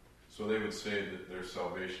 So they would say that their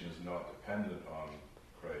salvation is not dependent on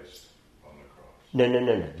Christ on the cross. No.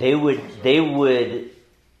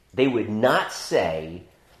 They would not say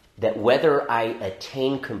that whether I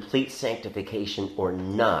attain complete sanctification or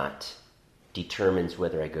not determines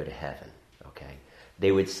whether I go to heaven. Okay?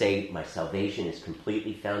 They would say my salvation is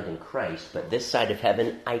completely found in Christ, but this side of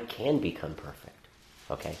heaven I can become perfect.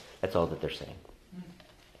 Okay? That's all that they're saying.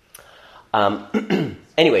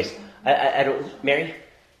 Anyways, I don't... Mary?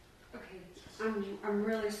 I'm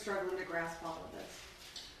really struggling to grasp all of this.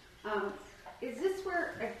 Is this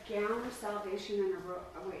where a gown of salvation and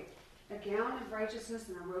a gown of righteousness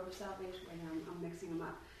and a robe of salvation? Wait, I'm mixing them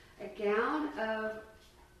up. A gown of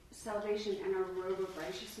salvation and a robe of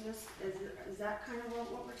righteousness. Is that kind of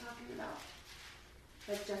what we're talking about?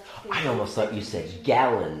 I almost thought you said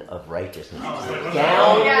gallon of righteousness.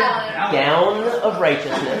 Gown of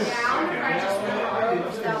righteousness. Gown of righteousness and a robe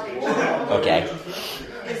of salvation. Okay.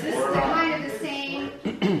 Is this kind of the same?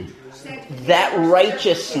 That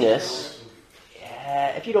righteousness,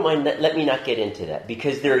 if you don't mind, let me not get into that,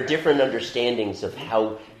 because there are different understandings of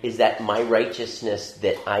how, is that my righteousness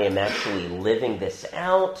that I am actually living this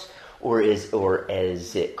out, or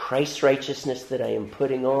is it Christ's righteousness that I am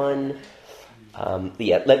putting on?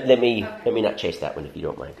 Let me not chase that one if you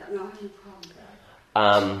don't mind.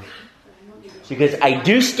 Because I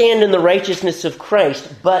do stand in the righteousness of Christ,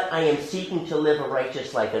 but I am seeking to live a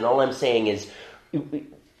righteous life. And all I'm saying is,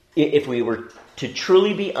 if we were to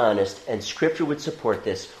truly be honest, and Scripture would support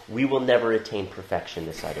this, we will never attain perfection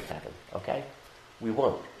this side of heaven. Okay? We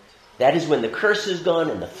won't. That is when the curse is gone,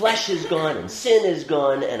 and the flesh is gone, and sin is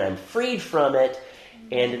gone, and I'm freed from it,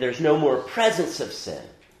 and there's no more presence of sin.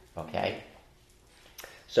 Okay?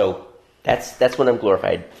 So, that's when I'm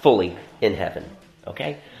glorified fully in heaven.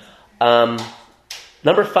 Okay?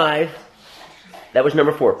 Number 5, that was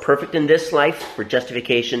number 4. Perfect in this life for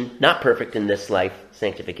justification, not perfect in this life,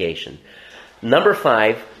 sanctification. Number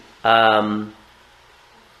 5,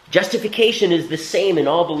 justification is the same in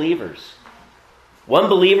all believers. One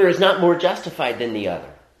believer is not more justified than the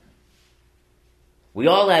other. We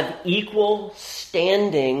all have equal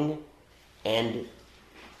standing and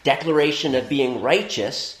declaration of being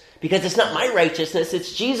righteous, because it's not my righteousness,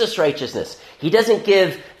 it's Jesus' righteousness. He doesn't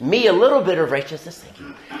give me a little bit of righteousness, thank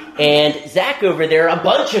you, and Zach over there a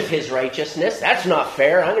bunch of his righteousness. That's not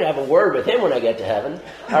fair. I'm going to have a word with him when I get to heaven.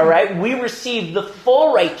 All right? We receive the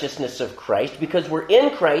full righteousness of Christ because we're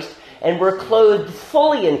in Christ and we're clothed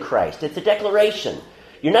fully in Christ. It's a declaration.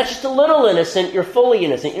 You're not just a little innocent, you're fully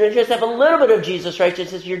innocent. You don't just have a little bit of Jesus'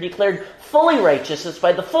 righteousness, you're declared fully righteous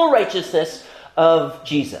by the full righteousness of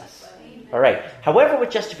Jesus. All right. However,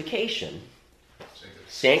 with justification,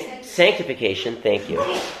 sanctification, thank you.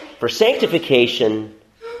 For sanctification,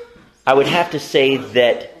 I would have to say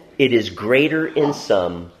that it is greater in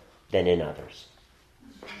some than in others.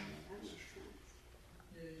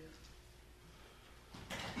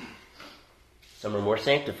 Some are more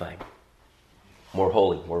sanctified, more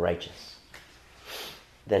holy, more righteous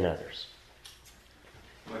than others.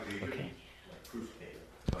 Okay.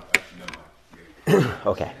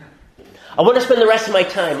 Okay. I want to spend the rest of my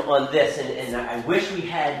time on this, and I wish we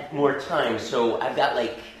had more time, so I've got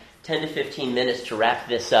like 10 to 15 minutes to wrap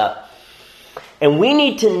this up. And we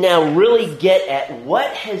need to now really get at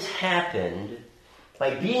what has happened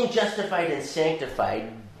by being justified and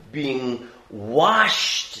sanctified, being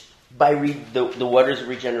washed by the waters of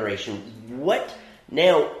regeneration. What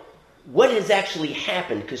has actually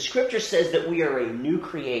happened? Because Scripture says that we are a new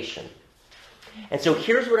creation. And so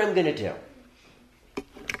here's what I'm going to do.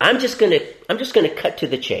 I'm just going to cut to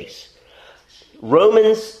the chase.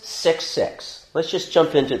 Romans 6:6. Let's just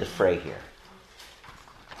jump into the fray here.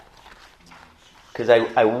 Because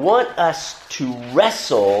I want us to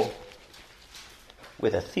wrestle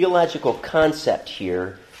with a theological concept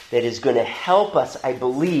here that is going to help us, I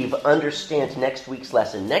believe, understand next week's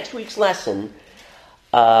lesson. Next week's lesson,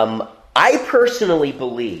 I personally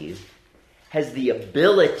believe, has the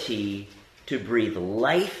ability to breathe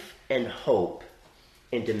life and hope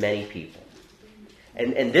into many people.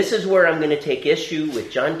 And this is where I'm going to take issue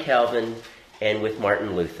with John Calvin and with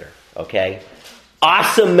Martin Luther. Okay?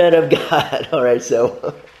 Awesome men of God. All right,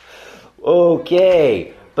 so,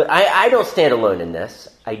 okay. But I don't stand alone in this.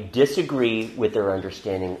 I disagree with their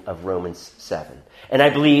understanding of Romans 7. And I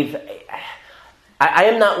believe, I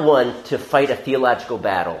am not one to fight a theological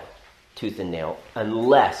battle tooth and nail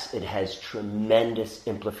unless it has tremendous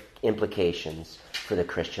implications for the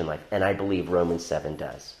Christian life. And I believe Romans 7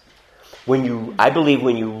 does. I believe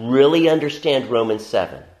when you really understand Romans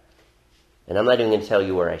 7, and I'm not even going to tell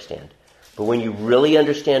you where I stand, but when you really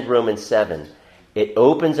understand Romans 7, it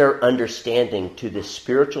opens our understanding to the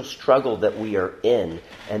spiritual struggle that we are in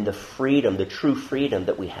and the freedom, the true freedom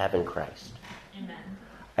that we have in Christ.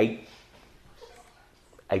 Amen.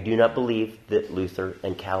 I do not believe that Luther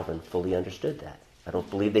and Calvin fully understood that. I don't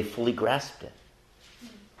believe they fully grasped it.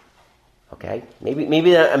 Okay?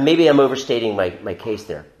 Maybe I'm overstating my case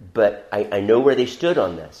there, but I know where they stood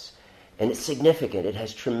on this. And it's significant. It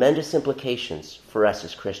has tremendous implications for us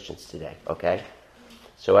as Christians today. Okay?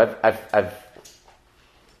 So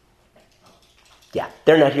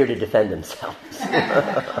they're not here to defend themselves.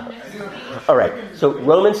 All right. So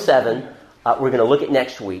Romans 7, we're going to look at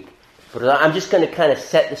next week. But I'm just going to kind of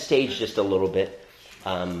set the stage just a little bit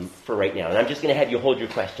for right now. And I'm just going to have you hold your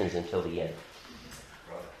questions until the end.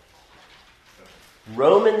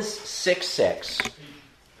 Romans 6:6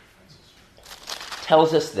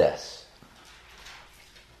 tells us this.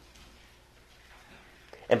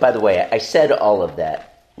 And by the way, I said all of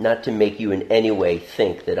that not to make you in any way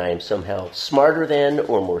think that I am somehow smarter than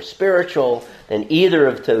or more spiritual than either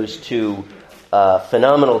of those two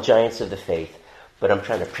phenomenal giants of the faith. But I'm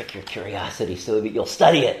trying to prick your curiosity so that you'll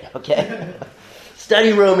study it, okay?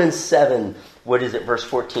 Study Romans 7. What is it? Verse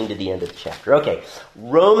 14 to the end of the chapter. Okay,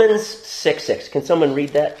 Romans 6:6. Can someone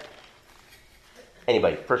read that?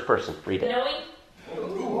 Anybody? First person, read it. Knowing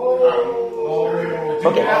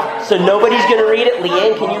Okay, so nobody's going to read it.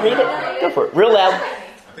 Leanne, can you read it? Go for it. Real loud.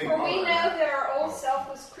 For we know that our old self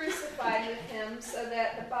was crucified with him, so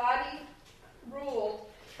that the body ruled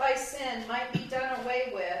by sin might be done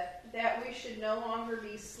away with, that we should no longer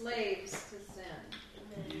be slaves to sin.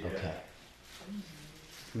 Okay.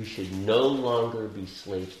 We should no longer be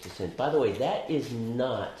slaves to sin. By the way, that is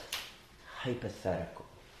not hypothetical.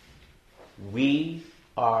 We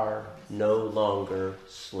are no longer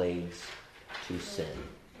slaves to sin.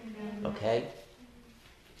 Okay?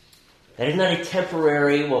 That is not a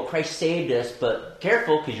temporary, well, Christ saved us, but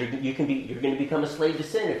careful, because you're going to become a slave to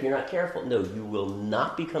sin if you're not careful. No, you will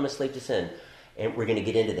not become a slave to sin. And we're going to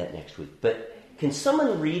get into that next week. But can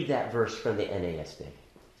someone read that verse from the NASB?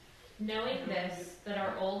 Knowing this, that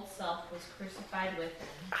our old self was crucified with him.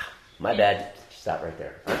 My bad. Stop right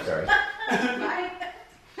there. I'm sorry.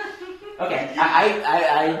 Okay.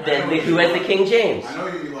 I then who has the King James? I know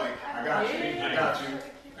you like, I got you.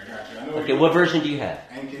 I know Okay, what version do you have?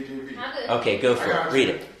 NKJV. Okay, go for it. Read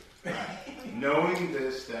it. Knowing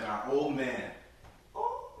this, that our old man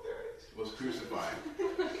was crucified.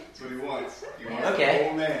 That's what he wants. He wants Okay. the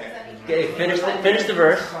old man. Okay, finish the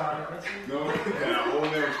verse. Knowing that our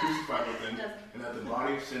old man was crucified with him, and that the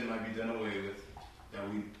body of sin might be done away with, that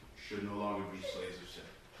we should no longer be slaves of sin.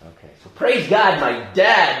 Okay, so praise God, my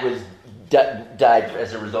dad was died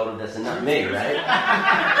as a result of this, and not me, right?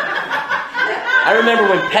 I remember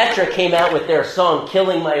when Petra came out with their song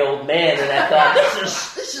 "Killing My Old Man," and I thought,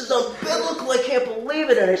 this is unbiblical. I can't believe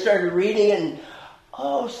it. And I started reading it, and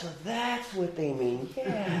oh, so that's what they mean.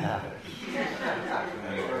 Yeah.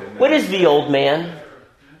 What is the old man?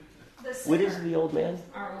 What is the old man?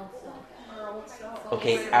 Our old self. Our old self.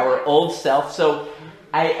 Okay, our old self. So,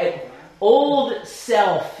 old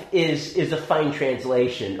self is a fine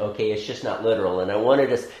translation. Okay, it's just not literal. And I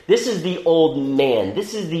wanted us. This is the old man.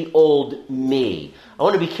 This is the old me. I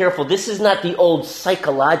want to be careful. This is not the old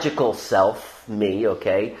psychological self, me.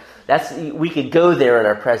 Okay, we could go there in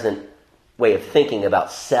our present way of thinking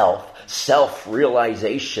about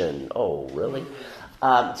self-realization. Oh, really?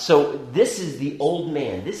 So this is the old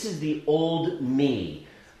man. This is the old me.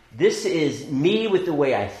 This is me with the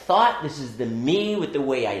way I thought. This is the me with the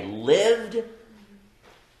way I lived.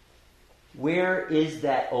 Where is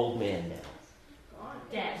that old man now?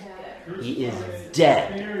 Dead. He is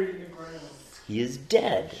dead. He is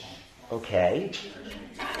dead. Okay.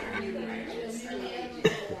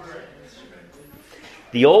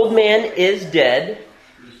 The old man is dead.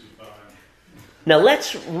 Now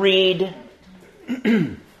let's read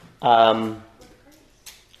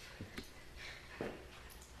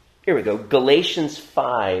here we go. Galatians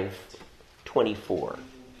 5:24.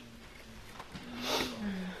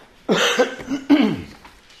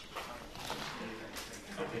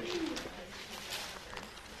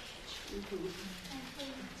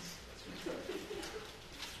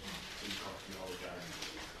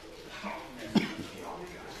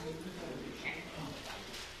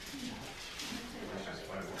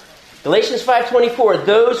 Galatians 5:24,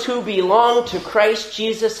 those who belong to Christ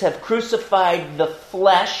Jesus have crucified the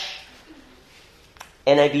flesh.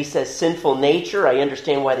 NIV says sinful nature. I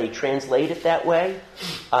understand why they translate it that way.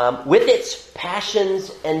 With its passions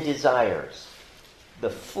and desires. The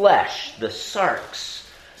flesh, the sarx,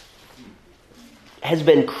 has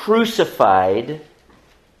been crucified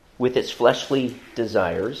with its fleshly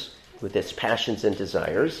desires, with its passions and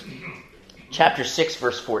desires. Chapter 6,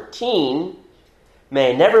 verse 14, may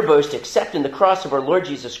I never boast except in the cross of our Lord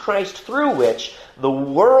Jesus Christ, through which the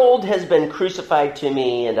world has been crucified to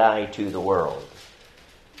me and I to the world.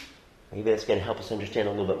 Maybe that's going to help us understand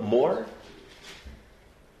a little bit more.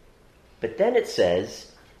 But then it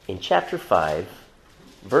says in chapter 5,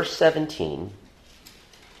 verse 17,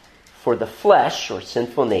 for the flesh, or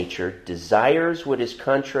sinful nature, desires what is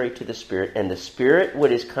contrary to the Spirit, and the Spirit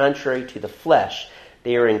what is contrary to the flesh.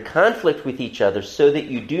 They are in conflict with each other so that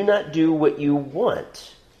you do not do what you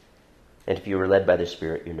want. And if you are led by the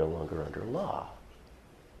Spirit, you're no longer under law.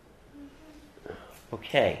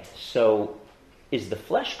 Okay, so is the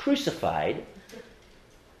flesh crucified,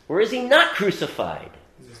 or is he not crucified?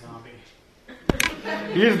 He's a zombie.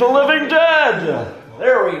 He's the living dead!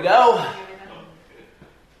 There we go.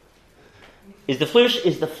 Is the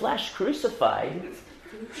flesh crucified?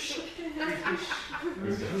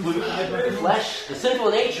 Is the flesh, the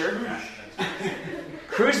sinful nature,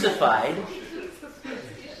 crucified?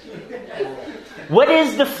 What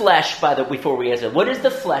is the flesh, before we answer, what is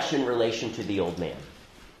the flesh in relation to the old man?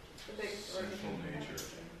 Sinful nature.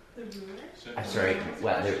 I'm sorry,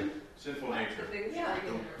 well, Sinful nature.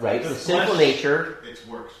 right, the sinful nature. Its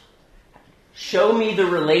works. Show me the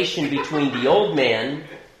relation between the old man,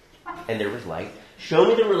 and there was light. Show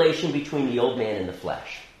me the relation between the old man and the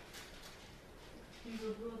flesh. We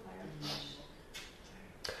were ruled by our flesh.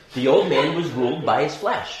 The old man was ruled by his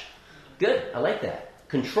flesh. Good, I like that.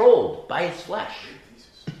 Controlled by his flesh.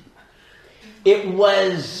 It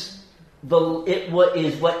is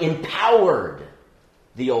what empowered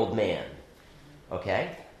the old man.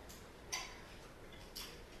 Okay?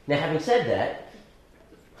 Now, having said that,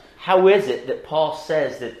 how is it that Paul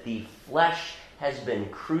says that the flesh has been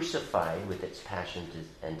crucified with its passions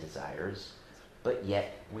and desires, but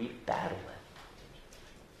yet we battle it?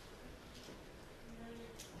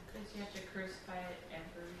 Because you have to crucify it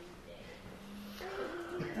every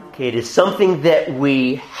day. Okay, it is something that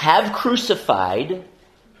we have crucified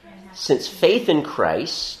since faith in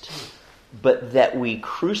Christ, but that we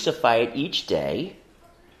crucify it each day.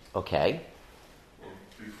 Okay? Well,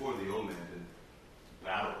 before the old man didn't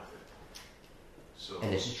battle with it. So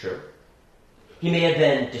And this is true. He may have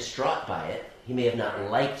been distraught by it. He may have not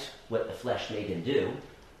liked what the flesh made him do.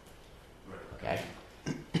 right.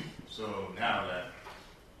 Okay? So now that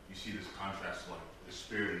you see this contrast, like the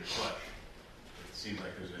spirit and the flesh, it seems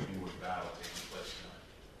like there's a newer battle taking place now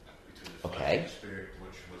between the flesh Okay. and the spirit,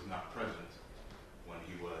 which was not present when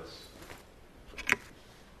he was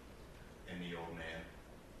in the old man,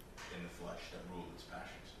 in the flesh that ruled its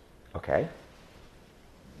passions. Okay.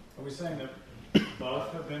 Are we saying that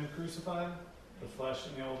both have been crucified? The flesh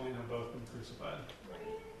and the old man have both been crucified.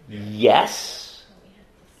 Yes.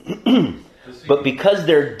 Does he- But because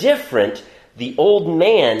they're different, the old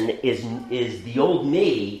man is the old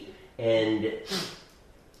me, and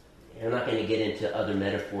I'm not going to get into other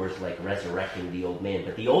metaphors like resurrecting the old man,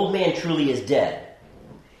 but the old man truly is dead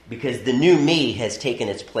because the new me has taken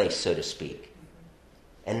its place, so to speak.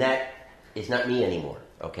 And that is not me anymore,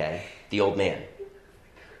 okay? The old man.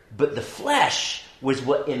 But the flesh was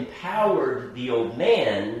what empowered the old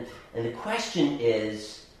man, and the question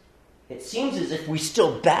is, it seems as if we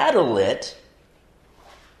still battle it,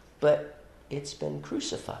 but it's been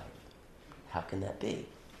crucified. How can that be?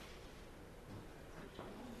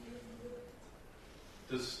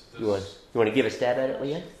 You want to give a stab at it,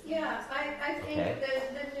 Leanne? Yeah, I think Okay.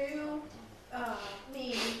 the new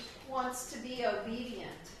me wants to be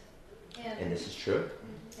obedient And this is true?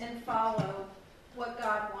 and follow what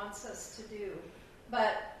God wants us to do.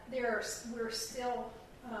 But we're still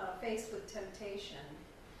faced with temptation.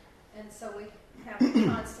 And so we have to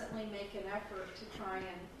constantly make an effort to try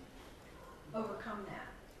and overcome that.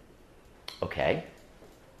 Okay.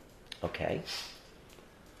 Okay.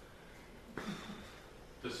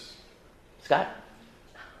 This, Scott?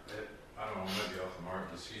 I don't know, maybe off the mark.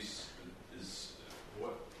 Is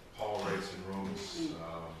what Paul writes in Romans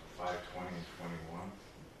 5:20 and 21.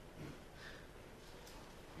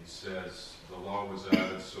 He says the law was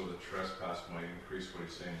added so that trespass might increase. What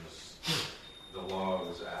he's saying is the law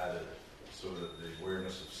was added so that the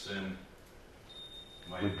awareness of sin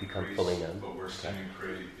might Would become increase, fully known. but where sin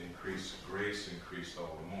increased, grace increased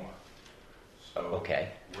all the more. So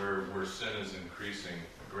Okay. where sin is increasing,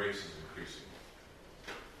 grace is increasing.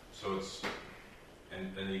 So it's,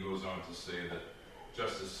 and then he goes on to say that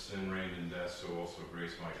just as sin reigned in death, so also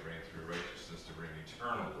grace might reign through righteousness to bring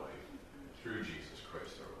eternal life through Jesus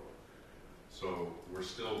Christ our Lord. So we're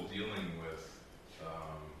still dealing with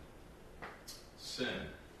sin,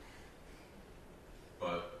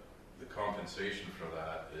 but the compensation for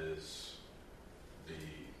that is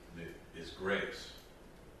is grace.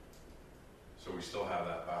 So we still have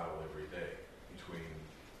that battle every day between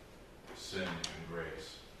sin and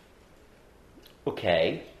grace.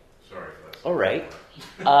 Okay. Sorry for that. All right.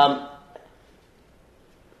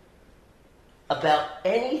 About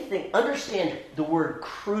anything, understand the word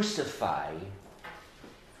crucify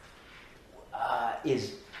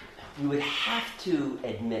is, we would have to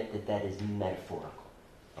admit that that is metaphorical,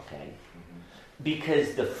 okay?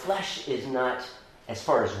 Because the flesh is not, as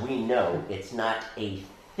far as we know, it's not a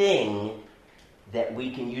thing that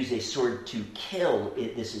we can use a sword to kill.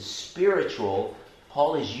 This is spiritual.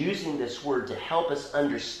 Paul is using this word to help us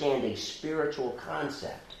understand a spiritual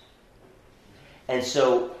concept. And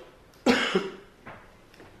so, let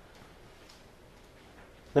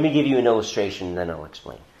me give you an illustration and then I'll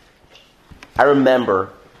explain. I remember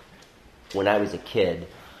when I was a kid,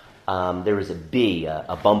 there was a bee,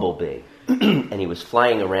 a bumblebee, and he was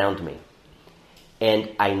flying around me. And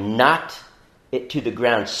I knocked it to the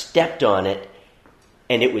ground, stepped on it,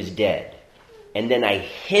 and it was dead. And then I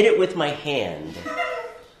hit it with my hand,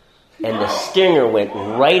 and the stinger went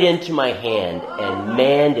right into my hand, and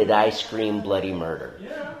man, did I scream bloody murder.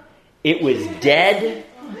 It was dead,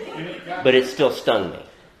 but it still stung me.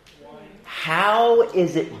 How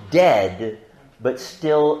is it dead, but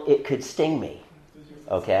still it could sting me?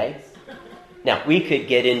 Okay? Now, we could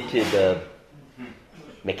get into the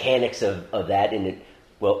mechanics of that, and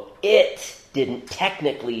it didn't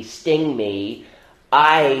technically sting me.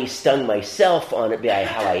 I stung myself on it by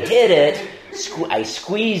how I hit it. I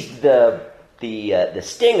squeezed the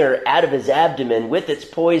stinger out of his abdomen with its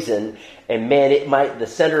poison, and man, the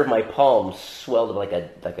center of my palm swelled like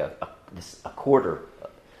a quarter,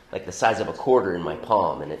 like the size of a quarter in my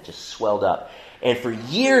palm, and it just swelled up. And for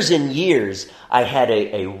years and years, I had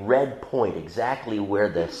a red point exactly where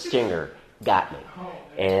the stinger got me,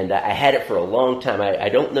 and I had it for a long time. I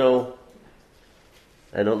don't know.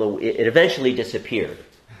 It eventually disappeared.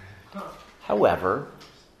 However,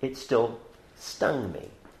 it still stung me.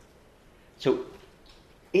 So,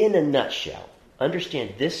 in a nutshell,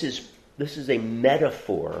 understand this is a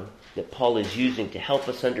metaphor that Paul is using to help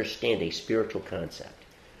us understand a spiritual concept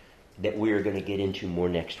that we are going to get into more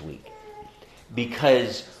next week.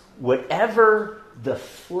 Because whatever the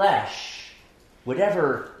flesh,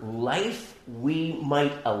 whatever life we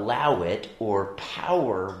might allow it, or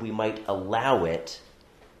power we might allow it,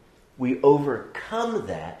 we overcome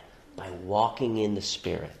that by walking in the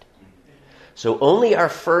Spirit. So only our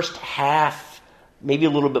first half, maybe a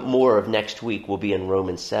little bit more of next week, will be in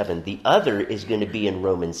Romans 7. The other is going to be in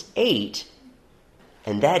Romans 8,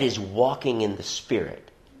 and that is walking in the Spirit.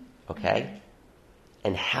 Okay?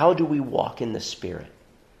 And how do we walk in the Spirit?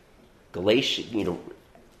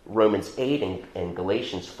 Romans 8 and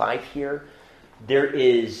Galatians 5 here, there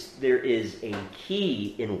is a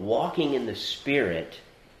key in walking in the Spirit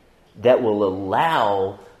that will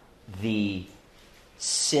allow the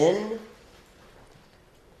sin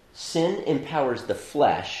empowers the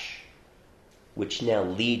flesh, which now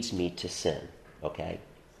leads me to sin, okay?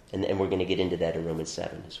 And we're going to get into that in Romans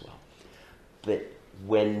 7 as well. But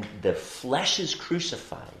when the flesh is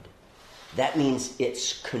crucified, that means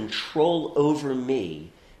its control over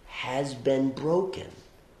me has been broken.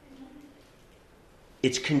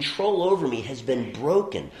 Its control over me has been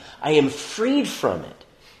broken. I am freed from it.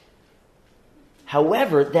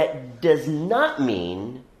 However, that does not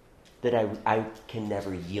mean that I can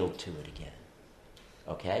never yield to it again.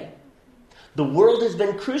 Okay? The world has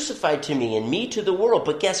been crucified to me and me to the world,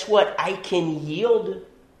 but guess what? I can yield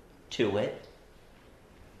to it.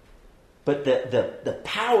 But the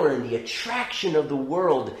power and the attraction of the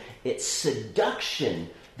world, its seduction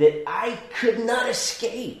that I could not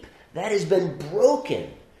escape, that has been broken.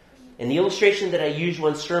 And the illustration that I used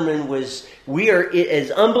one sermon was, we are, as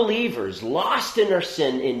unbelievers, lost in our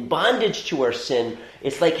sin, in bondage to our sin.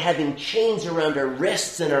 It's like having chains around our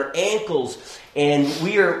wrists and our ankles, and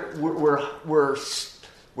we're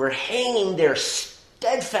hanging there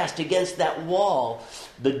steadfast against that wall.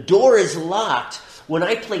 The door is locked. When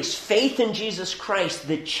I place faith in Jesus Christ,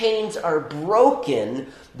 the chains are broken,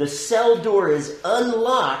 the cell door is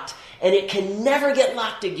unlocked, and it can never get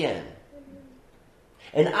locked again.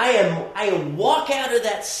 And I walk out of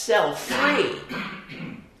that cell free.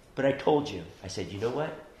 But I told you, I said, you know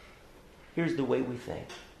what? Here's the way we think.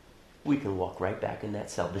 We can walk right back in that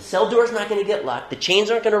cell. The cell door's not going to get locked. The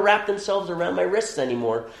chains aren't going to wrap themselves around my wrists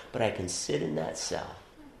anymore. But I can sit in that cell.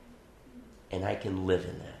 And I can live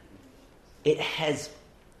in that.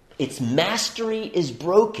 Its mastery is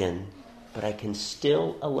broken, but I can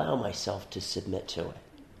still allow myself to submit to it.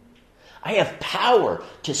 I have power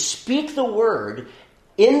to speak the word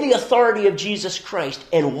in the authority of Jesus Christ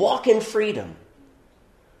and walk in freedom.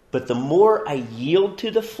 But the more I yield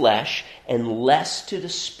to the flesh and less to the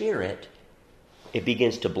Spirit, it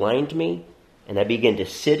begins to blind me, and I begin to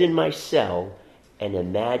sit in my cell and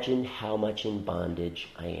imagine how much in bondage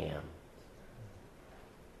I am.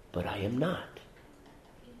 But I am not.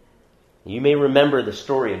 You may remember the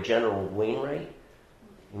story of General Wainwright,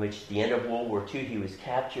 in which at the end of World War II he was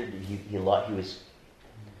captured.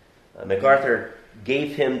 MacArthur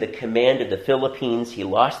gave him the command of the Philippines. He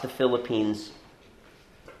lost the Philippines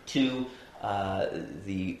to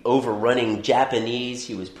the overrunning Japanese.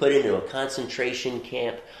 He was put into a concentration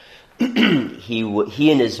camp.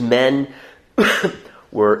 He and his men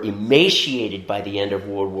were emaciated by the end of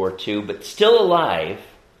World War II, but still alive.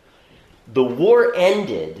 The war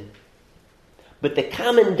ended, but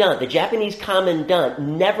the Japanese commandant,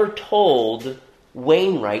 never told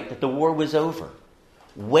Wainwright that the war was over.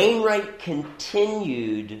 Wainwright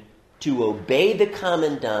continued to obey the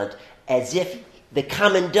commandant as if the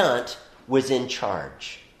commandant was in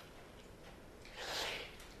charge.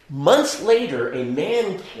 Months later, a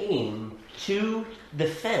man came to the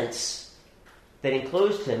fence that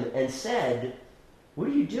enclosed him and said, "What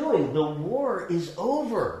are you doing? The war is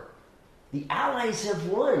over. The Allies have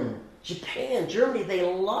won. Japan, Germany, they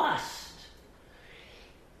lost."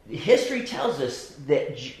 history tells us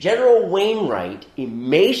that General Wainwright,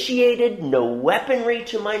 emaciated, no weaponry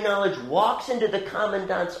to my knowledge, walks into the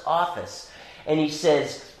commandant's office and he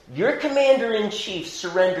says, your commander-in-chief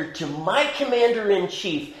surrendered to my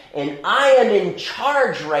commander-in-chief, and I am in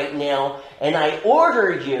charge right now, and I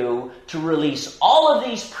order you to release all of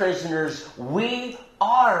these prisoners. We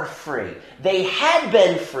are free. They had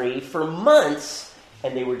been free for months,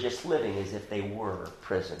 and they were just living as if they were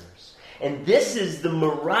prisoners. And this is the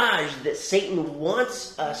mirage that Satan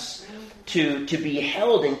wants us to be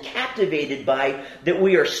held and captivated by, that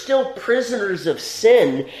we are still prisoners of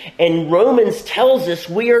sin. And Romans tells us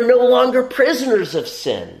we are no longer prisoners of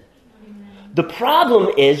sin. The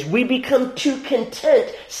problem is we become too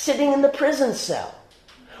content sitting in the prison cell.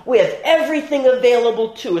 We have everything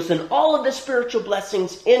available to us and all of the spiritual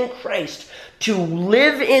blessings in Christ to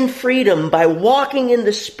live in freedom by walking in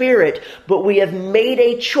the Spirit, but we have made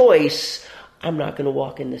a choice. I'm not going to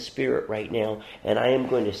walk in the Spirit right now, and I am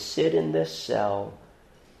going to sit in this cell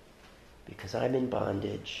because I'm in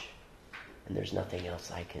bondage and there's nothing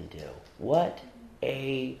else I can do. What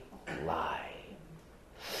a lie.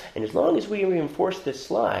 And as long as we reinforce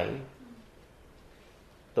this lie,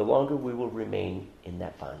 the longer we will remain in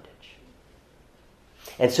that bondage.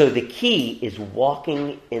 And so the key is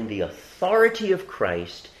walking in the authority of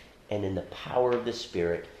Christ and in the power of the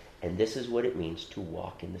Spirit. And this is what it means to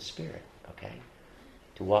walk in the Spirit, okay?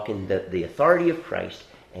 To walk in the authority of Christ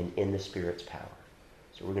and in the Spirit's power.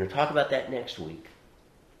 So we're going to talk about that next week.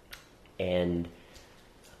 And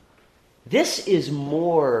this is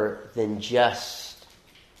more than just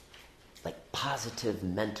like positive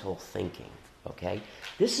mental thinking, okay?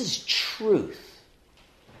 This is truth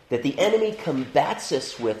that the enemy combats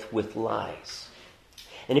us with lies.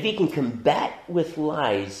 And if he can combat with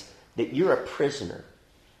lies that you're a prisoner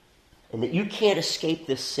and that you can't escape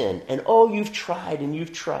this sin, and oh, you've tried and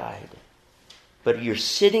you've tried, but you're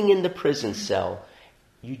sitting in the prison cell,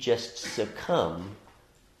 you just succumb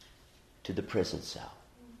to the prison cell,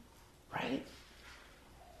 right?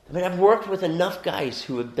 I mean, I've worked with enough guys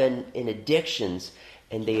who have been in addictions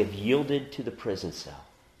and they have yielded to the prison cell.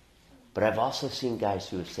 But I've also seen guys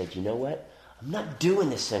who have said, you know what? I'm not doing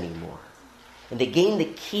this anymore. And they gain the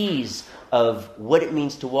keys of what it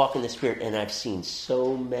means to walk in the Spirit. And I've seen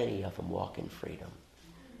so many of them walk in freedom.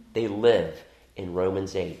 They live in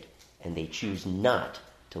Romans 8, and they choose not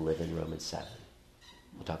to live in Romans 7.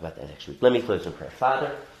 We'll talk about that next week. Let me close in prayer.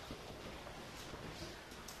 Father,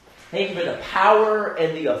 thank you for the power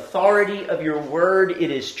and the authority of your word.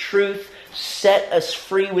 It is truth. Set us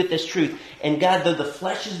free with this truth. And God, though the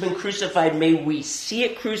flesh has been crucified, may we see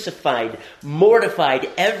it crucified, mortified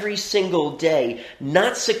every single day,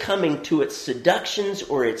 not succumbing to its seductions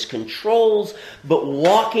or its controls, but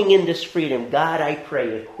walking in this freedom. God, I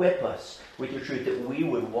pray, equip us with your truth, that we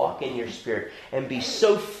would walk in your Spirit and be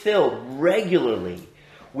so filled regularly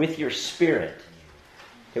with your Spirit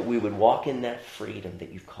that we would walk in that freedom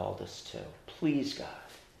that you've called us to. Please, God,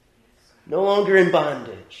 no longer in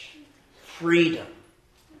bondage. Freedom.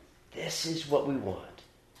 This is what we want.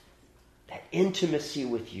 That intimacy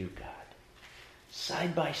with you, God.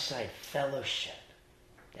 Side by side fellowship.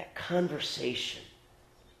 That conversation.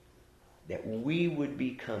 That we would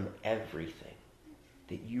become everything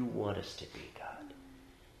that you want us to be, God.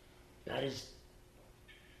 Not as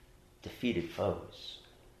defeated foes,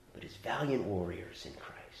 but as valiant warriors in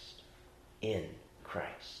Christ. In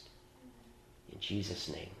Christ. In Jesus'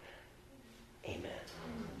 name. Amen.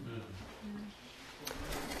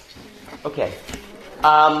 Okay,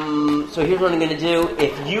 so here's what I'm going to do.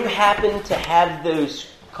 If you happen to have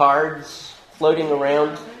those cards floating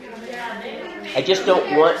around, I just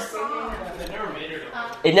don't want...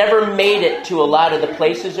 It never made it to a lot of the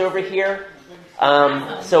places over here.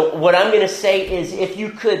 So what I'm going to say is if you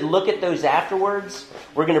could look at those afterwards,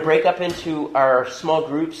 we're going to break up into our small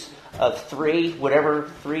groups of 3,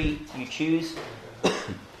 whatever 3 you choose.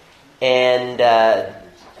 And...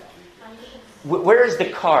 where is the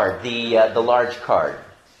card, the large card?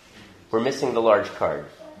 We're missing the large card.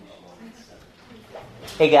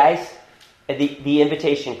 Hey guys, the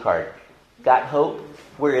invitation card. Got hope?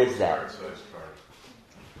 Where is that?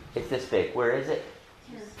 It's this big. Where is it?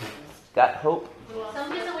 Got hope?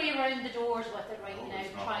 Somebody's away around the doors with it right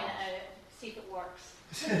now, trying it out, see if it works.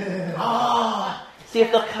 See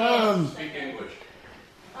if they'll come. Speak English.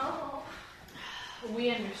 Oh.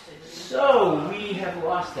 We understood. So we have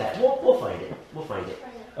lost that. We'll find it. We'll find it.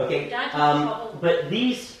 Okay. But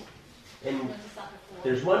these, and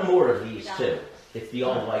there's one more of these too. It's the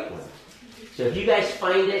all white one. So if you guys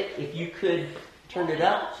find it, if you could turn it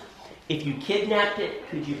up. If you kidnapped it,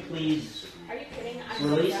 could you please Are you kidding?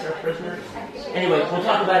 I'm release our prisoner? Anyway, we'll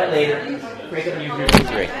talk about it later. Break up your group of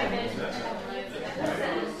three.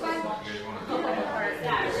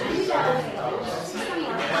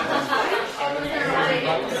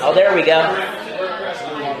 Oh, there we go.